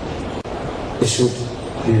 it should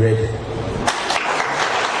be ready.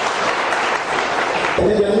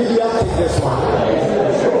 Did the media take this one?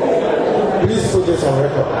 Please put this on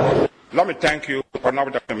record. Let me thank you,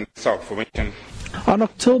 Honorable Minister for mentioning. On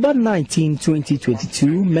October 19,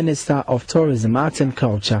 2022, Minister of Tourism, Arts and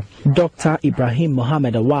Culture, Dr. Ibrahim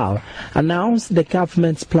Mohammed Awal, announced the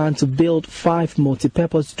government's plan to build 5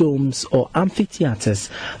 multipurpose domes or amphitheatres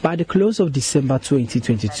by the close of December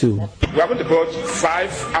 2022. We are going to build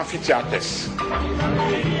 5 amphitheatres,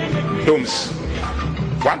 domes.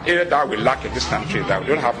 One area that we lack in this country is that we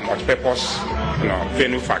don't have multipurpose,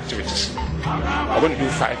 venue for activities. We're going to do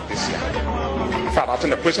 5 this year. In fact, I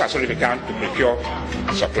think the process has already begun to procure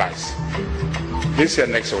supplies. This year,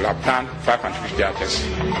 next year, we'll have done 5 amphitheatres.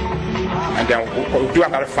 And then we'll do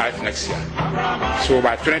another 5 next year. So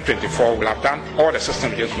by 2024, we'll have done all the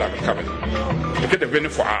system just will have been covered. To get the venue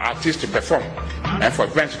for our artists to perform and for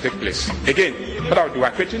events to take place. Again, what I will do,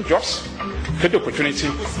 we're creating jobs, create opportunity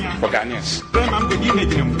for Ghanaians.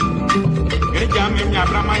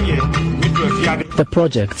 The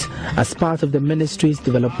project, as part of the ministry's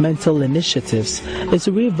developmental initiatives, is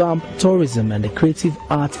to revamp tourism and the creative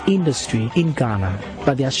arts industry in Ghana,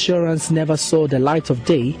 but the assurance never saw the light of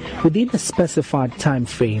day within the specified time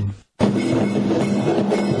frame.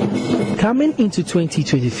 Coming into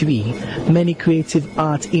 2023, many creative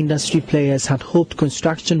art industry players had hoped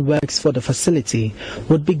construction works for the facility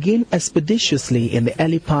would begin expeditiously in the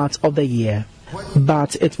early part of the year.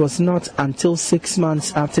 But it was not until 6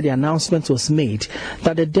 months after the announcement was made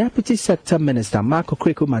that the Deputy Sector Minister, Marco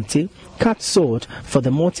Krekumante, cut short for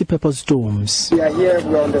the multi-purpose domes. We are here,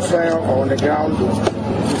 we are on the soil or on the ground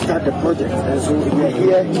to start the project. And so we are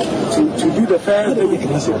here to do the first.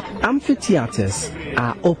 Amphitheatres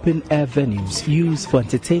are open-air venues used for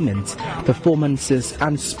entertainment, performances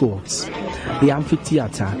and sports. The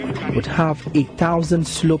amphitheatre would have 1,000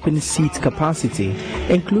 sloping seat capacity,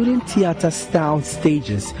 including theatre-style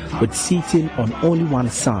stages with seating on only one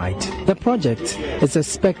side. The project is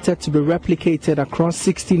expected to be replicated across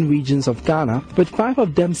 16 regions of Ghana, with 5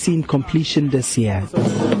 of them seeing completion this year.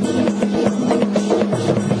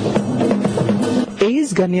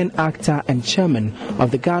 famous Ghanaian actor and chairman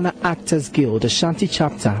of the Ghana Actors Guild Ashanti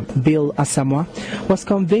chapter, Bill Asamoah, was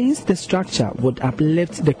convinced the structure would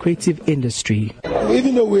uplift the creative industry.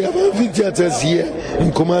 Even though we have amphitheaters here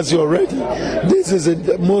in Kumasi already, this is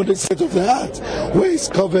a modern state of the art where it's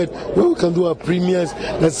covered, where we can do our premieres,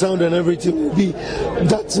 the sound and everything will be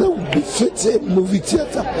that will befit a movie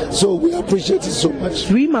theater. So we appreciate it so much.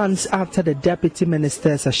 3 months after the Deputy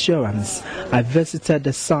Minister's assurance, I visited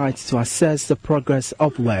the site to assess the progress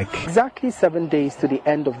of work. Exactly 7 days to the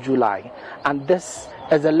end of July, and this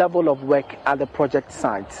is the level of work at the project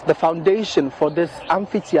site. The foundation for this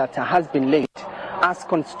amphitheater has been laid as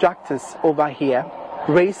constructors over here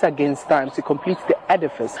race against time to complete the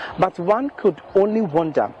edifice, but one could only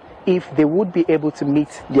wonder if they would be able to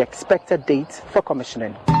meet the expected date for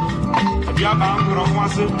commissioning.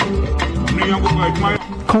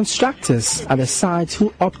 Constructors at the site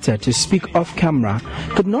who opted to speak off camera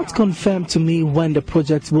could not confirm to me when the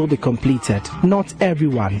project will be completed. Not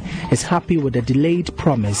everyone is happy with the delayed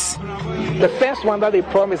promise. The first one that they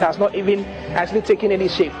promised has not even actually taken any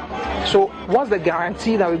shape. So what's the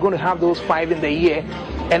guarantee that we're going to have those 5 in the year?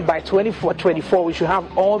 And by 24, we should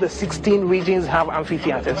have all the 16 regions have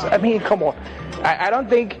amphitheaters. I mean, come on. I don't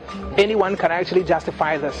think anyone can actually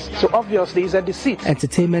justify this. So obviously it's a deceit.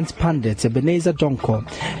 Entertainment pundit Ebenezer Donko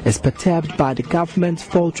is perturbed by the government's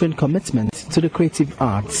faltering commitment to the creative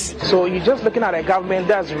arts. So you're just looking at a government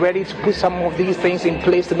that's ready to put some of these things in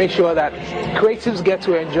place to make sure that creatives get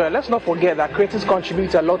to enjoy. Let's not forget that creatives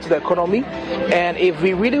contribute a lot to the economy. And if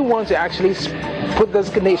we really want to actually put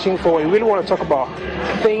this nation forward, we really want to talk about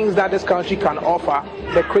things that this country can offer,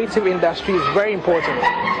 the creative industry is very important.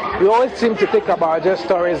 We always seem to think about just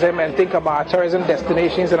tourism and think about tourism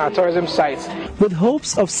destinations and our tourism sites. With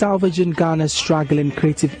hopes of salvaging Ghana's struggling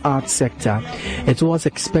creative arts sector, it was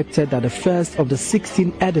expected that the first of the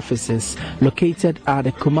 16 edifices located at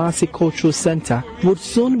the Kenyasi Cultural Centre would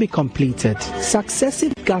soon be completed.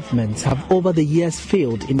 Successive governments have over the years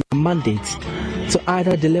failed in their mandate to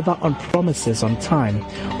either deliver on promises on time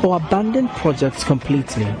or abandon projects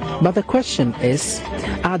completely. But the question is,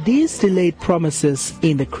 are these delayed promises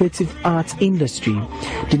in the creative arts industry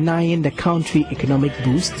denying the country economic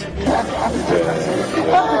boost?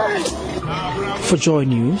 For Joy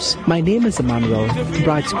News, my name is Emmanuel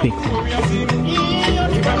Bright Quickly.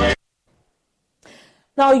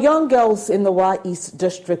 Now, young girls in the Wa East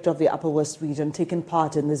District of the Upper West region taking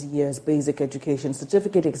part in this year's Basic Education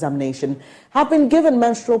Certificate examination have been given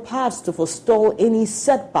menstrual pads to forestall any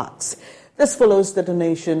setbacks. This follows the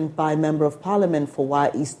donation by Member of Parliament for Wa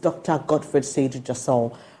East, Dr. Godfred Seydou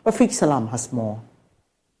Jassol. Rafiq Salam has more.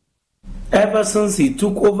 Ever since he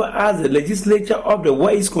took over as the legislature of the Wa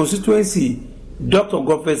East constituency, Dr.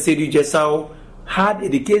 Godfred Seydou Jassol had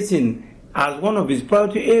education as one of his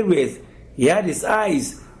priority areas. He had his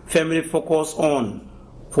eyes firmly focused on.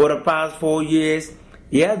 For the past 4 years,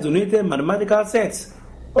 he has donated mathematical sets,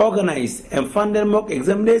 organized and funded mock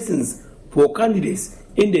examinations for candidates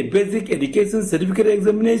in the Basic Education Certificate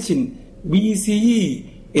Examination, BECE,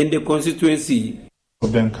 in the constituency. Most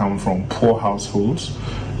of them come from poor households.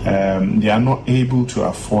 They are not able to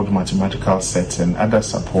afford mathematical sets and other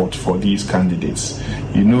support for these candidates.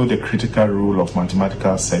 You know the critical role of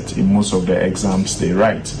mathematical sets in most of the exams they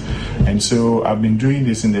write. And so I've been doing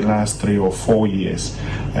this in the last 3 or 4 years.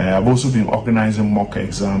 I've also been organizing mock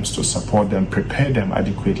exams to support them, prepare them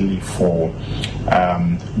adequately for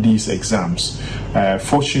these exams.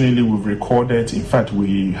 Fortunately, we've recorded, in fact,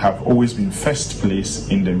 we have always been first place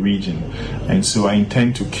in the region. And so I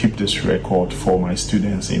intend to keep this record for my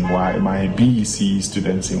students in my BEC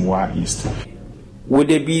students in Wa East. With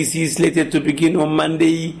the BEC slated to begin on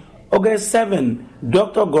Monday, August 7,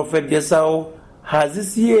 Dr. Godfred Jassol has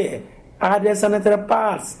this year added sanitary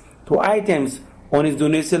pads to items on his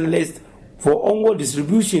donation list for onward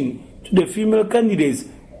distribution to the female candidates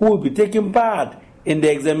who will be taking part in the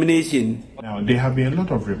examination. Now, there have been a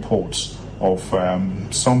lot of reports of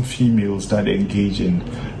some females that engage in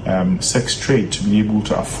sex trade to be able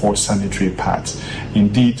to afford sanitary pads.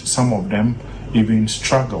 Indeed, some of them even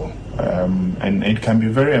struggle, and it can be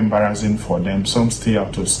very embarrassing for them. Some stay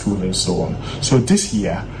out of school and so on. So this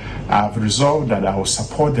year, I've resolved that I will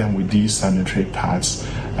support them with these sanitary pads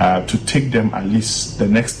to take them at least the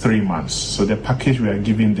next 3 months. So the package we are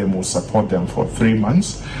giving them will support them for 3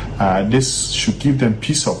 months. This should give them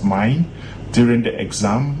peace of mind during the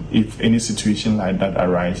exam, if any situation like that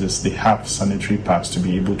arises, they have sanitary pads to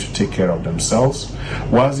be able to take care of themselves.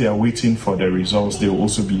 Whilst they are waiting for the results, they will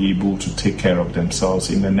also be able to take care of themselves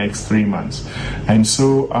in the next 3 months. And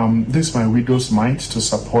so this is my widow's mite to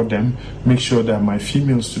support them, make sure that my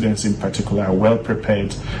female students in particular are well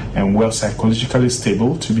prepared and well psychologically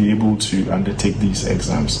stable to be able to undertake these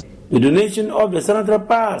exams. The donation of the sanitary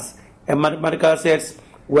pads and mathematical sets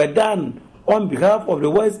were done on behalf of the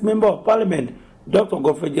West Member of Parliament, Dr.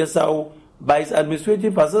 Godfrey Jesau, by his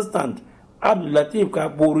administrative assistant, Abdul Latif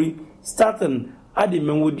Kaburi, starting at the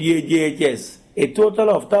Menwudi JHS. A total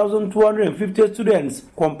of 1,250 students,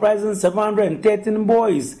 comprising 713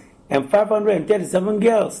 boys and 537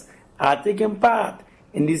 girls, are taking part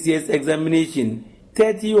in this year's examination.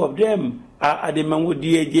 30 of them are at the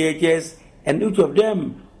Menwudi JHS, and each of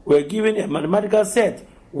them were given a mathematical set,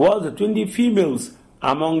 while the 20 females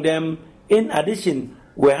among them, in addition,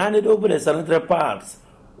 were handed over the sanitary pads.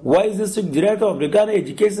 Wise District Director of the Ghana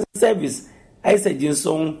Education Service, Isa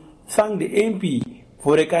Jinsong, thanked the MP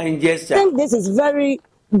for the kind gesture. I think this is very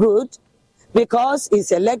good because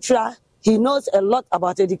he's a lecturer, he knows a lot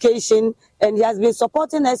about education, and he has been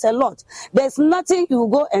supporting us a lot. There's nothing you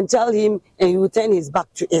go and tell him and he will turn his back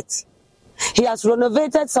to it. He has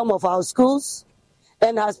renovated some of our schools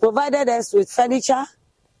and has provided us with furniture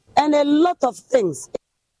and a lot of things.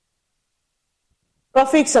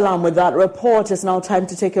 Rafiq Salam with that report. It's now time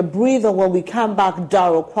to take a breather. When we come back,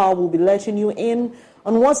 Daro Kwa will be letting you in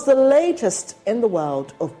on what's the latest in the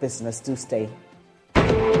world of business. Do stay.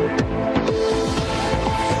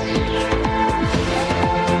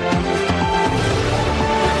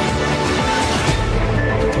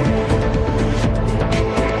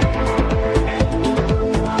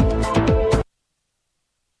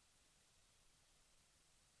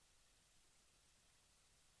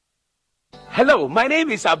 Hello, my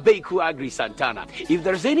name is Abeku Agri Santana. If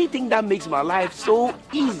there's anything that makes my life so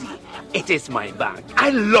easy, it is my bank.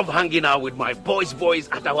 I love hanging out with my boys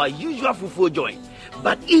at our usual fufu joint.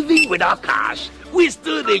 But even without cash, we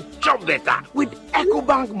still dey chop better with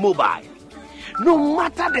EcoBank Mobile. No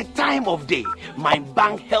matter the time of day, my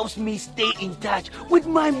bank helps me stay in touch with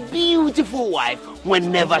my beautiful wife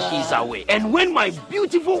whenever she's away. And when my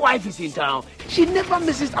beautiful wife is in town, she never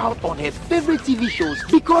misses out on her favorite TV shows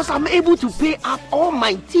because I'm able to pay up all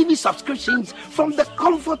my TV subscriptions from the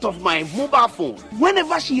comfort of my mobile phone.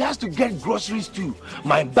 Whenever she has to get groceries too,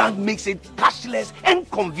 my bank makes it cashless and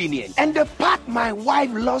convenient. And the part my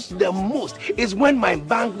wife loves the most is when my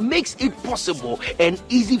bank makes it possible and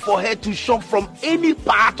easy for her to shop from any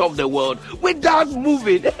part of the world without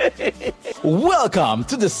moving. Welcome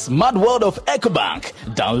to the smart world of EcoBank.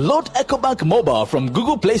 Download EcoBank Mobile from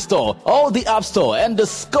Google Play Store or the App Store and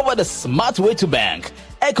discover the smart way to bank.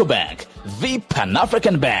 EcoBank, the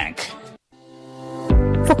Pan-African Bank.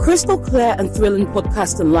 For crystal clear and thrilling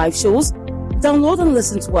podcasts and live shows, download and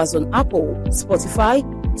listen to us on Apple, Spotify,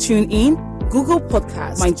 TuneIn, Google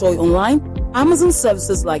Podcasts, MyJoy Online, Amazon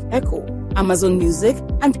services like Echo, Amazon Music,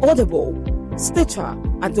 and Audible, Stitcher,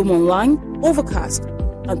 Adom Online, Overcast,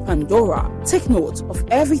 and Pandora. Take note of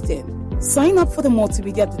everything. Sign up for the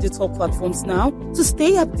multimedia digital platforms now to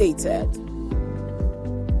stay updated.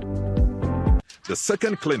 The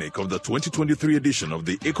second clinic of the 2023 edition of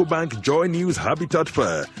the EcoBank Joy News Habitat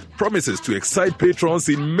Fair promises to excite patrons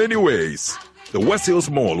in many ways. The West Hills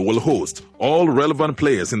Mall will host all relevant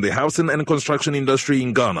players in the housing and construction industry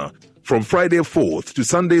in Ghana from Friday 4th to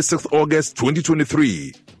Sunday 6th August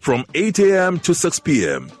 2023 from 8 a.m. to 6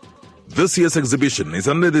 p.m. This year's exhibition is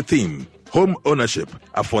under the theme Home Ownership,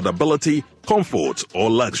 Affordability, Comfort or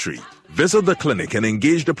Luxury. Visit the clinic and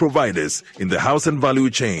engage the providers in the housing value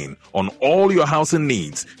chain on all your housing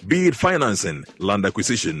needs, be it financing, land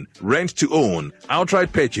acquisition, rent to own,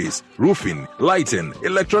 outright purchase, roofing, lighting,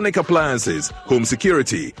 electronic appliances, home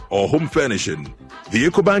security, or home furnishing. The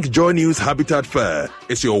EcoBank Joy News Habitat Fair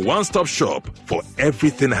is your one-stop shop for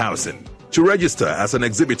everything housing. To register as an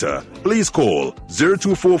exhibitor, please call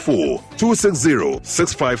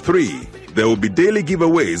 0244-260-653. There will be daily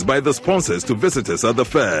giveaways by the sponsors to visitors at the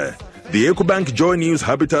fair. The EcoBank Joy News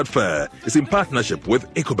Habitat Fair is in partnership with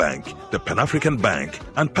EcoBank, the Pan-African Bank,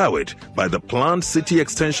 and powered by the Planned City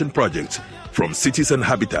Extension Project from Cities and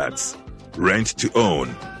Habitats. Rent to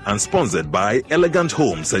own and sponsored by Elegant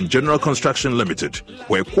Homes and General Construction Limited,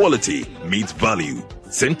 where quality meets value.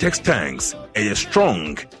 Syntex tanks, a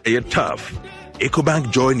strong, a tough.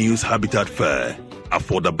 EcoBank Joy News Habitat Fair.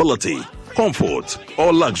 Affordability, comfort,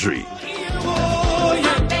 or luxury.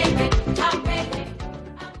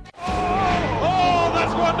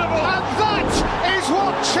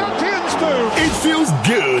 It feels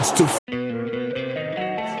good to...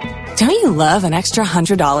 Don't you Love an extra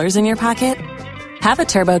 $100 in your pocket? Have a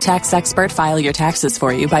TurboTax expert file your taxes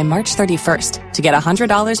for you by March 31st to get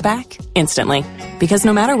 $100 back instantly. Because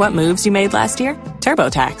no matter what moves you made last year,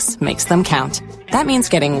 TurboTax makes them count. That means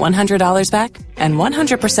getting $100 back and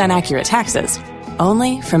 100% accurate taxes,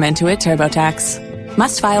 only from Intuit TurboTax.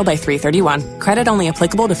 Must file by 3/31. Credit only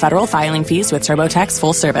applicable to federal filing fees with TurboTax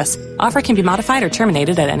full service. Offer can be modified or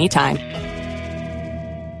terminated at any time.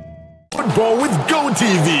 Football with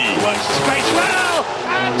GoTV.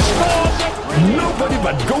 Nobody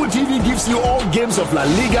but GoTV gives you all games of La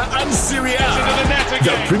Liga and Serie A,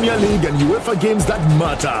 the Premier League and UEFA games that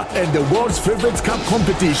matter, and the world's favorite cup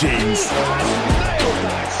competitions.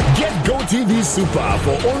 Get GoTV Super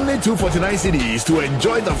for only 249 cedis to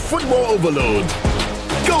enjoy the football overload.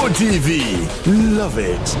 GoTV, love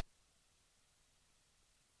it.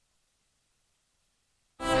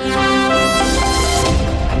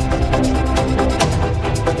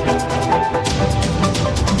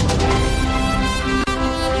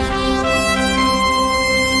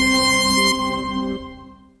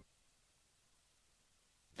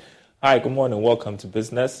 Hi, good morning. Welcome to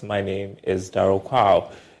Business. My name is Daryl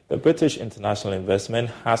Kwao. The British International Investment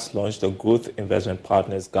has launched the Growth Investment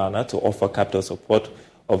Partners Ghana to offer capital support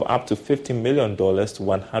of up to $50 million to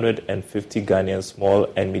 150 Ghanaian small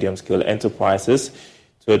and medium-scale enterprises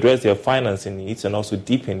to address their financing needs and also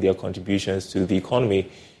deepen their contributions to the economy.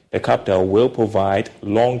 The capital will provide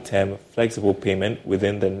long-term flexible payment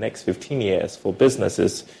within the next 15 years for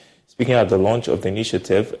businesses. Speaking at the launch of the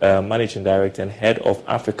initiative, Managing Director and Head of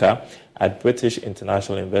Africa at British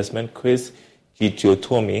International Investment, Chris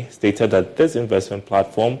Gigiotomi, stated that this investment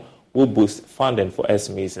platform will boost funding for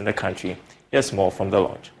SMEs in the country. Here's more from the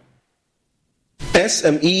launch.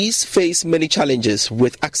 SMEs face many challenges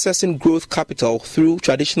with accessing growth capital through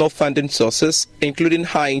traditional funding sources, including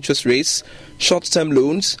high interest rates, short-term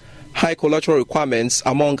loans, high collateral requirements,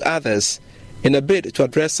 among others. In a bid to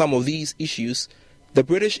address some of these issues, the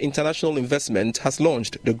British International Investment has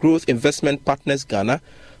launched the Growth Investment Partners Ghana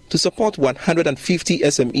to support 150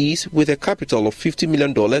 SMEs with a capital of $50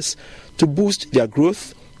 million to boost their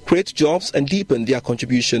growth, create jobs and deepen their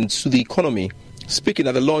contributions to the economy. Speaking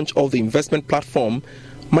at the launch of the investment platform,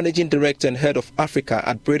 Managing Director and Head of Africa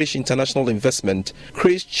at British International Investment,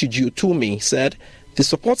 Chris Gigiotomi, said the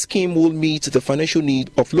support scheme will meet the financial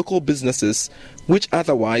need of local businesses which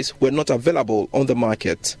otherwise were not available on the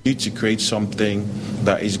market. We need to create something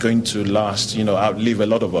that is going to last, outlive a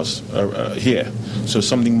lot of us here. So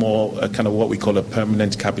something more kind of what we call a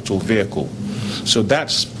permanent capital vehicle. So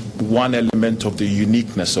that's one element of the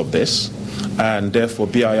uniqueness of this. And therefore,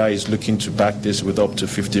 BII is looking to back this with up to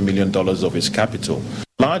 $50 million of its capital.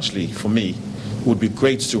 Largely, for me, it would be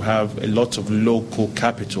great to have a lot of local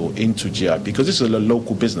capital into GI because this is a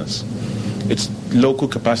local business. It's local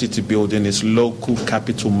capacity building, it's local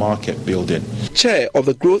capital market building. Chair of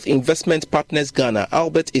the Growth Investment Partners Ghana,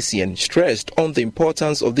 Albert Essien, stressed on the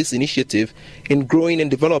importance of this initiative in growing and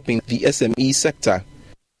developing the SME sector.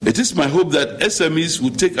 It is my hope that SMEs will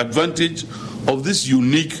take advantage of this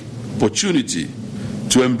unique opportunity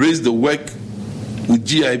to embrace the work with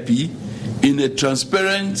GIP in a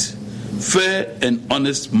transparent, fair and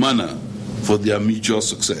honest manner for their mutual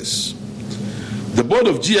success. The board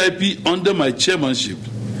of GIP under my chairmanship,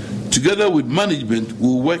 together with management,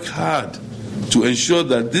 will work hard to ensure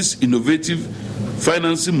that this innovative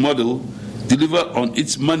financing model deliver on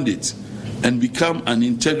its mandate and become an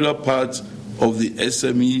integral part of the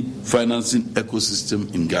SME financing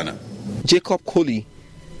ecosystem in Ghana. Jacob Coley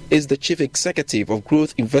is the Chief Executive of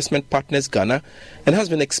Growth Investment Partners Ghana and has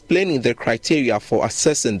been explaining their criteria for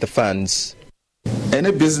assessing the funds.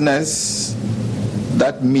 Any business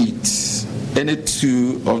that meets any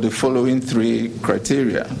two of the following three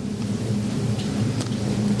criteria: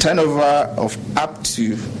 turnover of up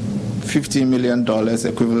to $50 million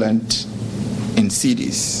equivalent in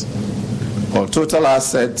cedis, or total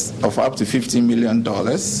assets of up to $50 million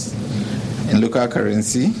in local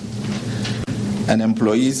currency, and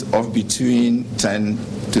employees of between 10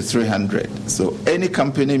 to 300. So any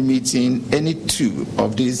company meeting any two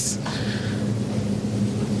of these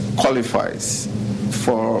qualifies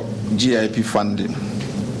for GIP funding.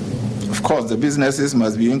 Of course, the businesses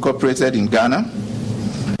must be incorporated in Ghana,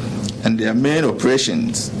 and their main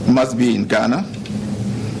operations must be in Ghana,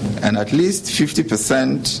 and at least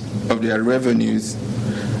 50% of their revenues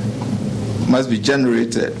must be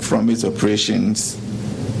generated from its operations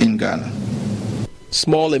in Ghana.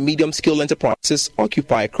 Small and medium-scale enterprises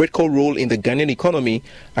occupy a critical role in the Ghanaian economy,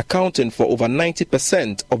 accounting for over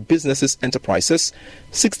 90% of businesses' enterprises,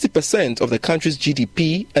 60% of the country's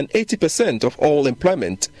GDP, and 80% of all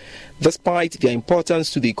employment. Despite their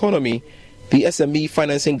importance to the economy, The SME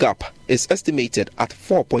financing gap is estimated at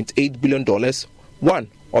 $4.8 billion, one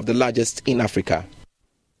of the largest in Africa.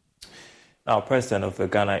 Now, President of the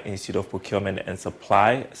Ghana Institute of Procurement and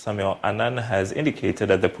Supply, Samuel Annan, has indicated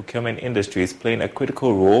that the procurement industry is playing a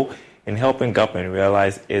critical role in helping government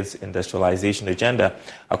realize its industrialization agenda.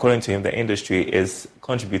 According to him, the industry is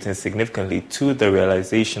contributing significantly to the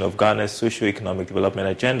realization of Ghana's socio-economic development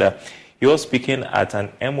agenda. He was speaking at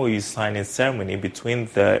an MOU signing ceremony between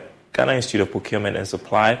the Ghana Institute of Procurement and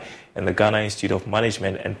Supply and the Ghana Institute of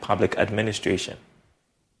Management and Public Administration.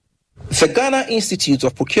 The Ghana Institute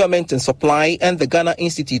of Procurement and Supply and the Ghana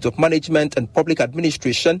Institute of Management and Public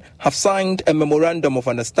Administration have signed a memorandum of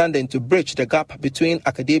understanding to bridge the gap between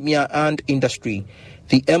academia and industry.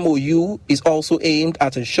 The MOU is also aimed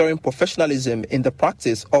at ensuring professionalism in the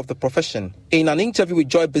practice of the profession. In an interview with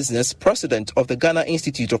Joy Business, President of the Ghana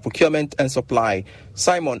Institute of Procurement and Supply,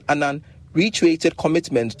 Simon Annan, reiterated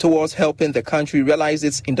commitment towards helping the country realize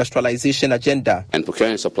its industrialization agenda. And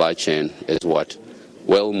procurement and supply chain is what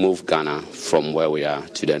will move Ghana from where we are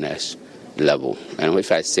to the next level. And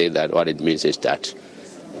if I say that, what it means is that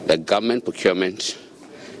the government procurement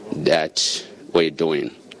that we're doing,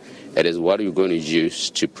 it is what we're going to use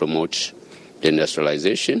to promote the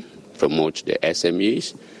industrialization, promote the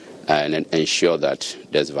SMEs, and ensure that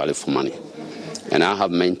there's value for money. And I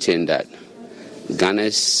have maintained that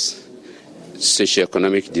Ghana's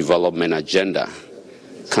socio-economic development agenda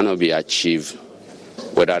cannot be achieved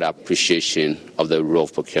without appreciation of the role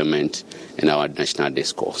of procurement in our national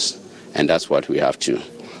discourse. And that's what we have to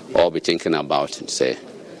all be thinking about and say,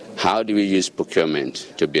 how do we use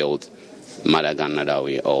procurement to build Mother Ghana that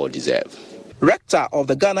we all deserve? Rector of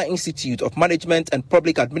the Ghana Institute of Management and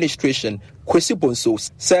Public Administration, Kwesi Bonso,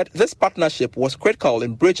 said this partnership was critical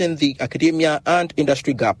in bridging the academia and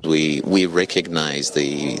industry gap. We recognize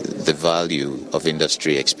the value of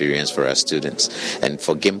industry experience for our students, and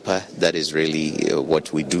for GIMPA, that is really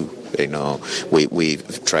what we do. You know,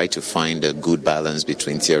 we've tried to find a good balance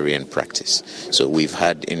between theory and practice. So we've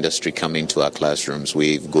had industry come into our classrooms.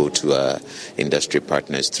 We go to our industry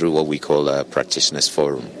partners through what we call a practitioners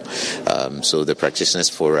forum. So the practitioners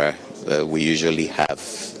forum, we usually have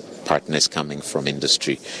partners coming from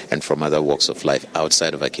industry and from other walks of life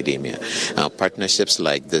outside of academia. Partnerships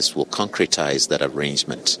like this will concretize that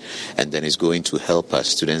arrangement, and then it's going to help our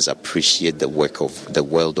students appreciate the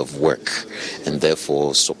world of work, and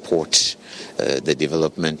therefore support the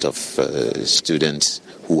development of students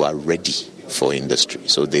who are ready for industry,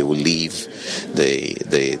 so they will leave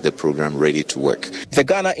the program ready to work. The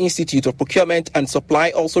Ghana Institute of Procurement and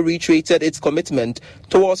Supply also reiterated its commitment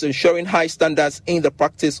towards ensuring high standards in the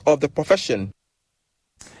practice of the profession.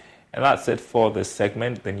 And that's it for this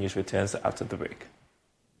segment. The news returns after the break.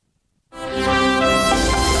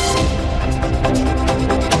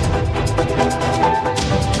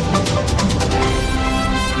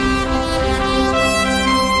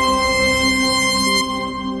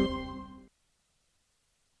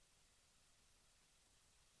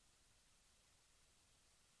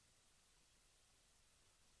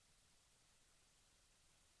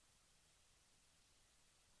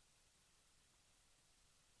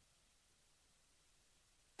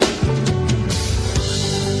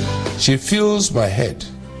 She feels my head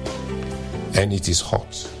and it is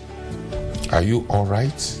hot. Are you all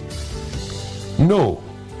right? No.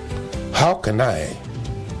 How can I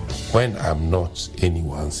when I'm not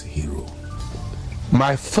anyone's hero?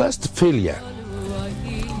 My first failure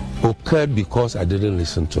occurred because I didn't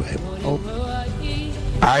listen to him.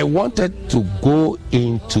 I wanted to go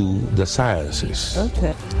into the sciences.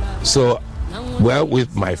 Okay. So, well,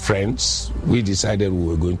 with my friends, we decided we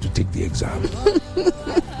were going to take the exam.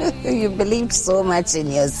 You believed so much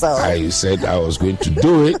in yourself. I said I was going to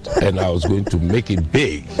do it and I was going to make it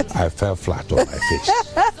big. I fell flat on my face.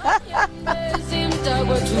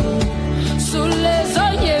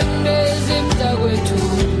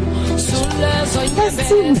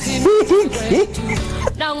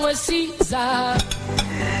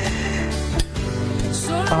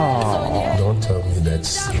 Oh, don't tell me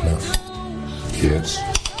that's enough. Yes.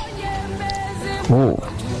 Oh.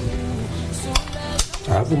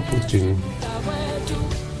 I haven't put in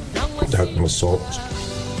that much salt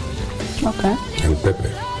and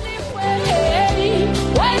pepper.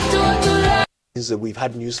 We've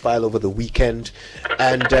had news file over the weekend,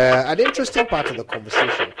 and an interesting part of the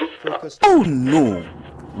conversation focused. Oh no,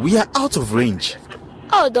 we are out of range.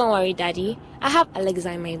 Oh, don't worry, Daddy. I have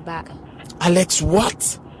Alexa in my bag. Alex,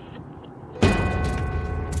 what?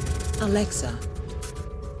 Alexa,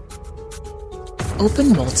 open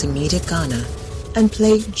Multimedia Ghana and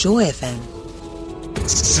play Joy FM.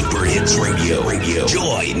 Super Hits Radio.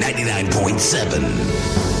 Joy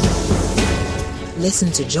 99.7.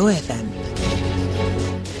 Listen to Joy FM,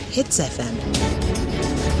 Hits FM,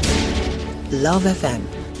 Love FM,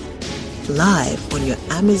 live on your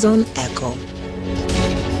Amazon Echo.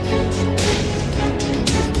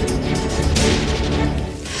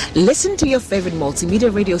 Listen to your favorite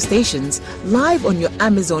multimedia radio stations live on your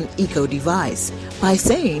Amazon Echo device by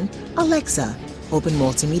saying, Alexa, open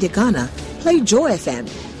Multimedia Ghana, play Joy FM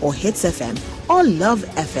or Hits FM or Love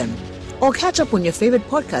FM. Or catch up on your favorite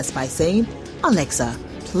podcast by saying, Alexa,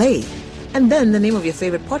 play, and then the name of your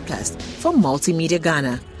favorite podcast from Multimedia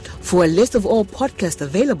Ghana. For a list of all podcasts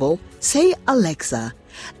available, say Alexa.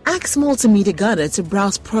 Ask Multimedia Ghana to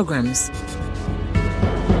browse programs.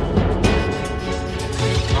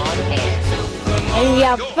 And we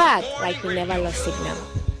are back like we never lost signal.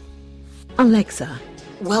 Alexa,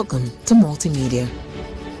 welcome to Multimedia.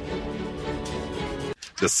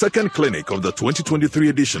 The second clinic of the 2023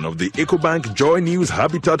 edition of the EcoBank Joy News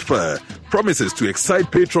Habitat Fair promises to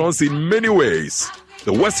excite patrons in many ways.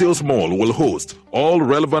 The West Hills Mall will host all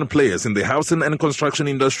relevant players in the housing and construction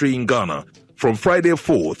industry in Ghana from Friday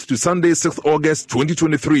 4th to Sunday 6th August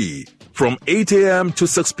 2023 from 8 a.m. to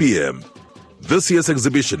 6 p.m. This year's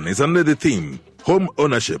exhibition is under the theme Home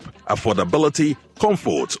Ownership, Affordability,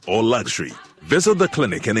 Comfort or Luxury. Visit the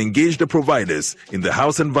clinic and engage the providers in the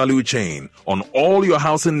housing value chain on all your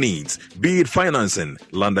housing needs, be it financing,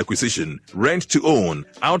 land acquisition, rent to own,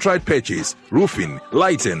 outright purchase, roofing,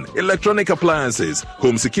 lighting, electronic appliances,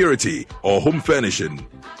 home security, or home furnishing.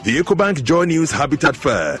 The EcoBank Joy News Habitat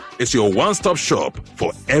Fair is your one-stop shop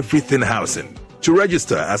for everything housing. To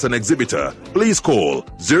register as an exhibitor, please call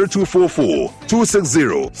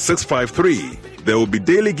 0244-260-653. There will be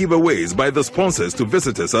daily giveaways by the sponsors to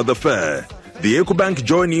visitors at the fair. The EcoBank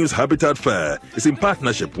Joy News Habitat Fair is in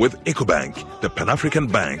partnership with EcoBank, the Pan-African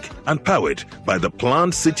Bank, and powered by the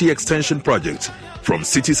Planned City Extension Project from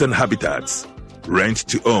Cities and Habitats. Rent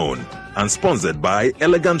to own and sponsored by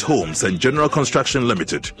Elegant Homes and General Construction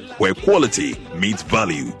Limited, where quality meets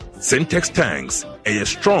value. Syntex tanks, a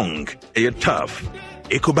strong, a tough.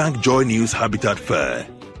 EcoBank Joy News Habitat Fair.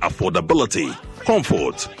 Affordability,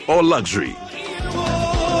 comfort, or luxury.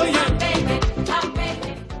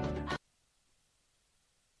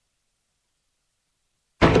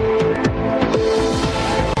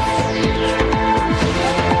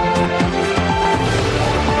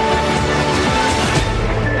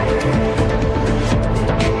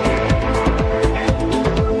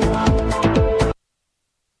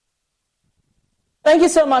 Thank you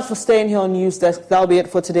so much for staying here on News Desk. That'll be it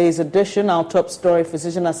for today's edition. Our top story: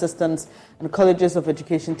 physician assistants and Colleges of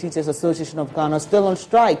Education Teachers Association of Ghana still on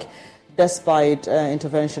strike, despite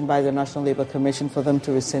intervention by the National Labour Commission for them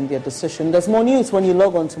to rescind their decision. There's more news when you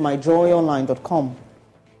log on to myjoyonline.com.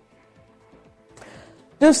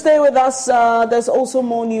 Do stay with us. There's also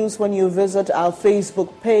more news when you visit our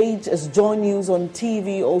Facebook page. It's Joy News on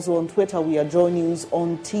TV. Also on Twitter, we are Joy News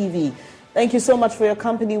on TV. Thank you so much for your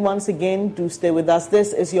company once again. Do stay with us.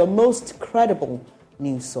 This is your most credible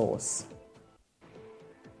news source.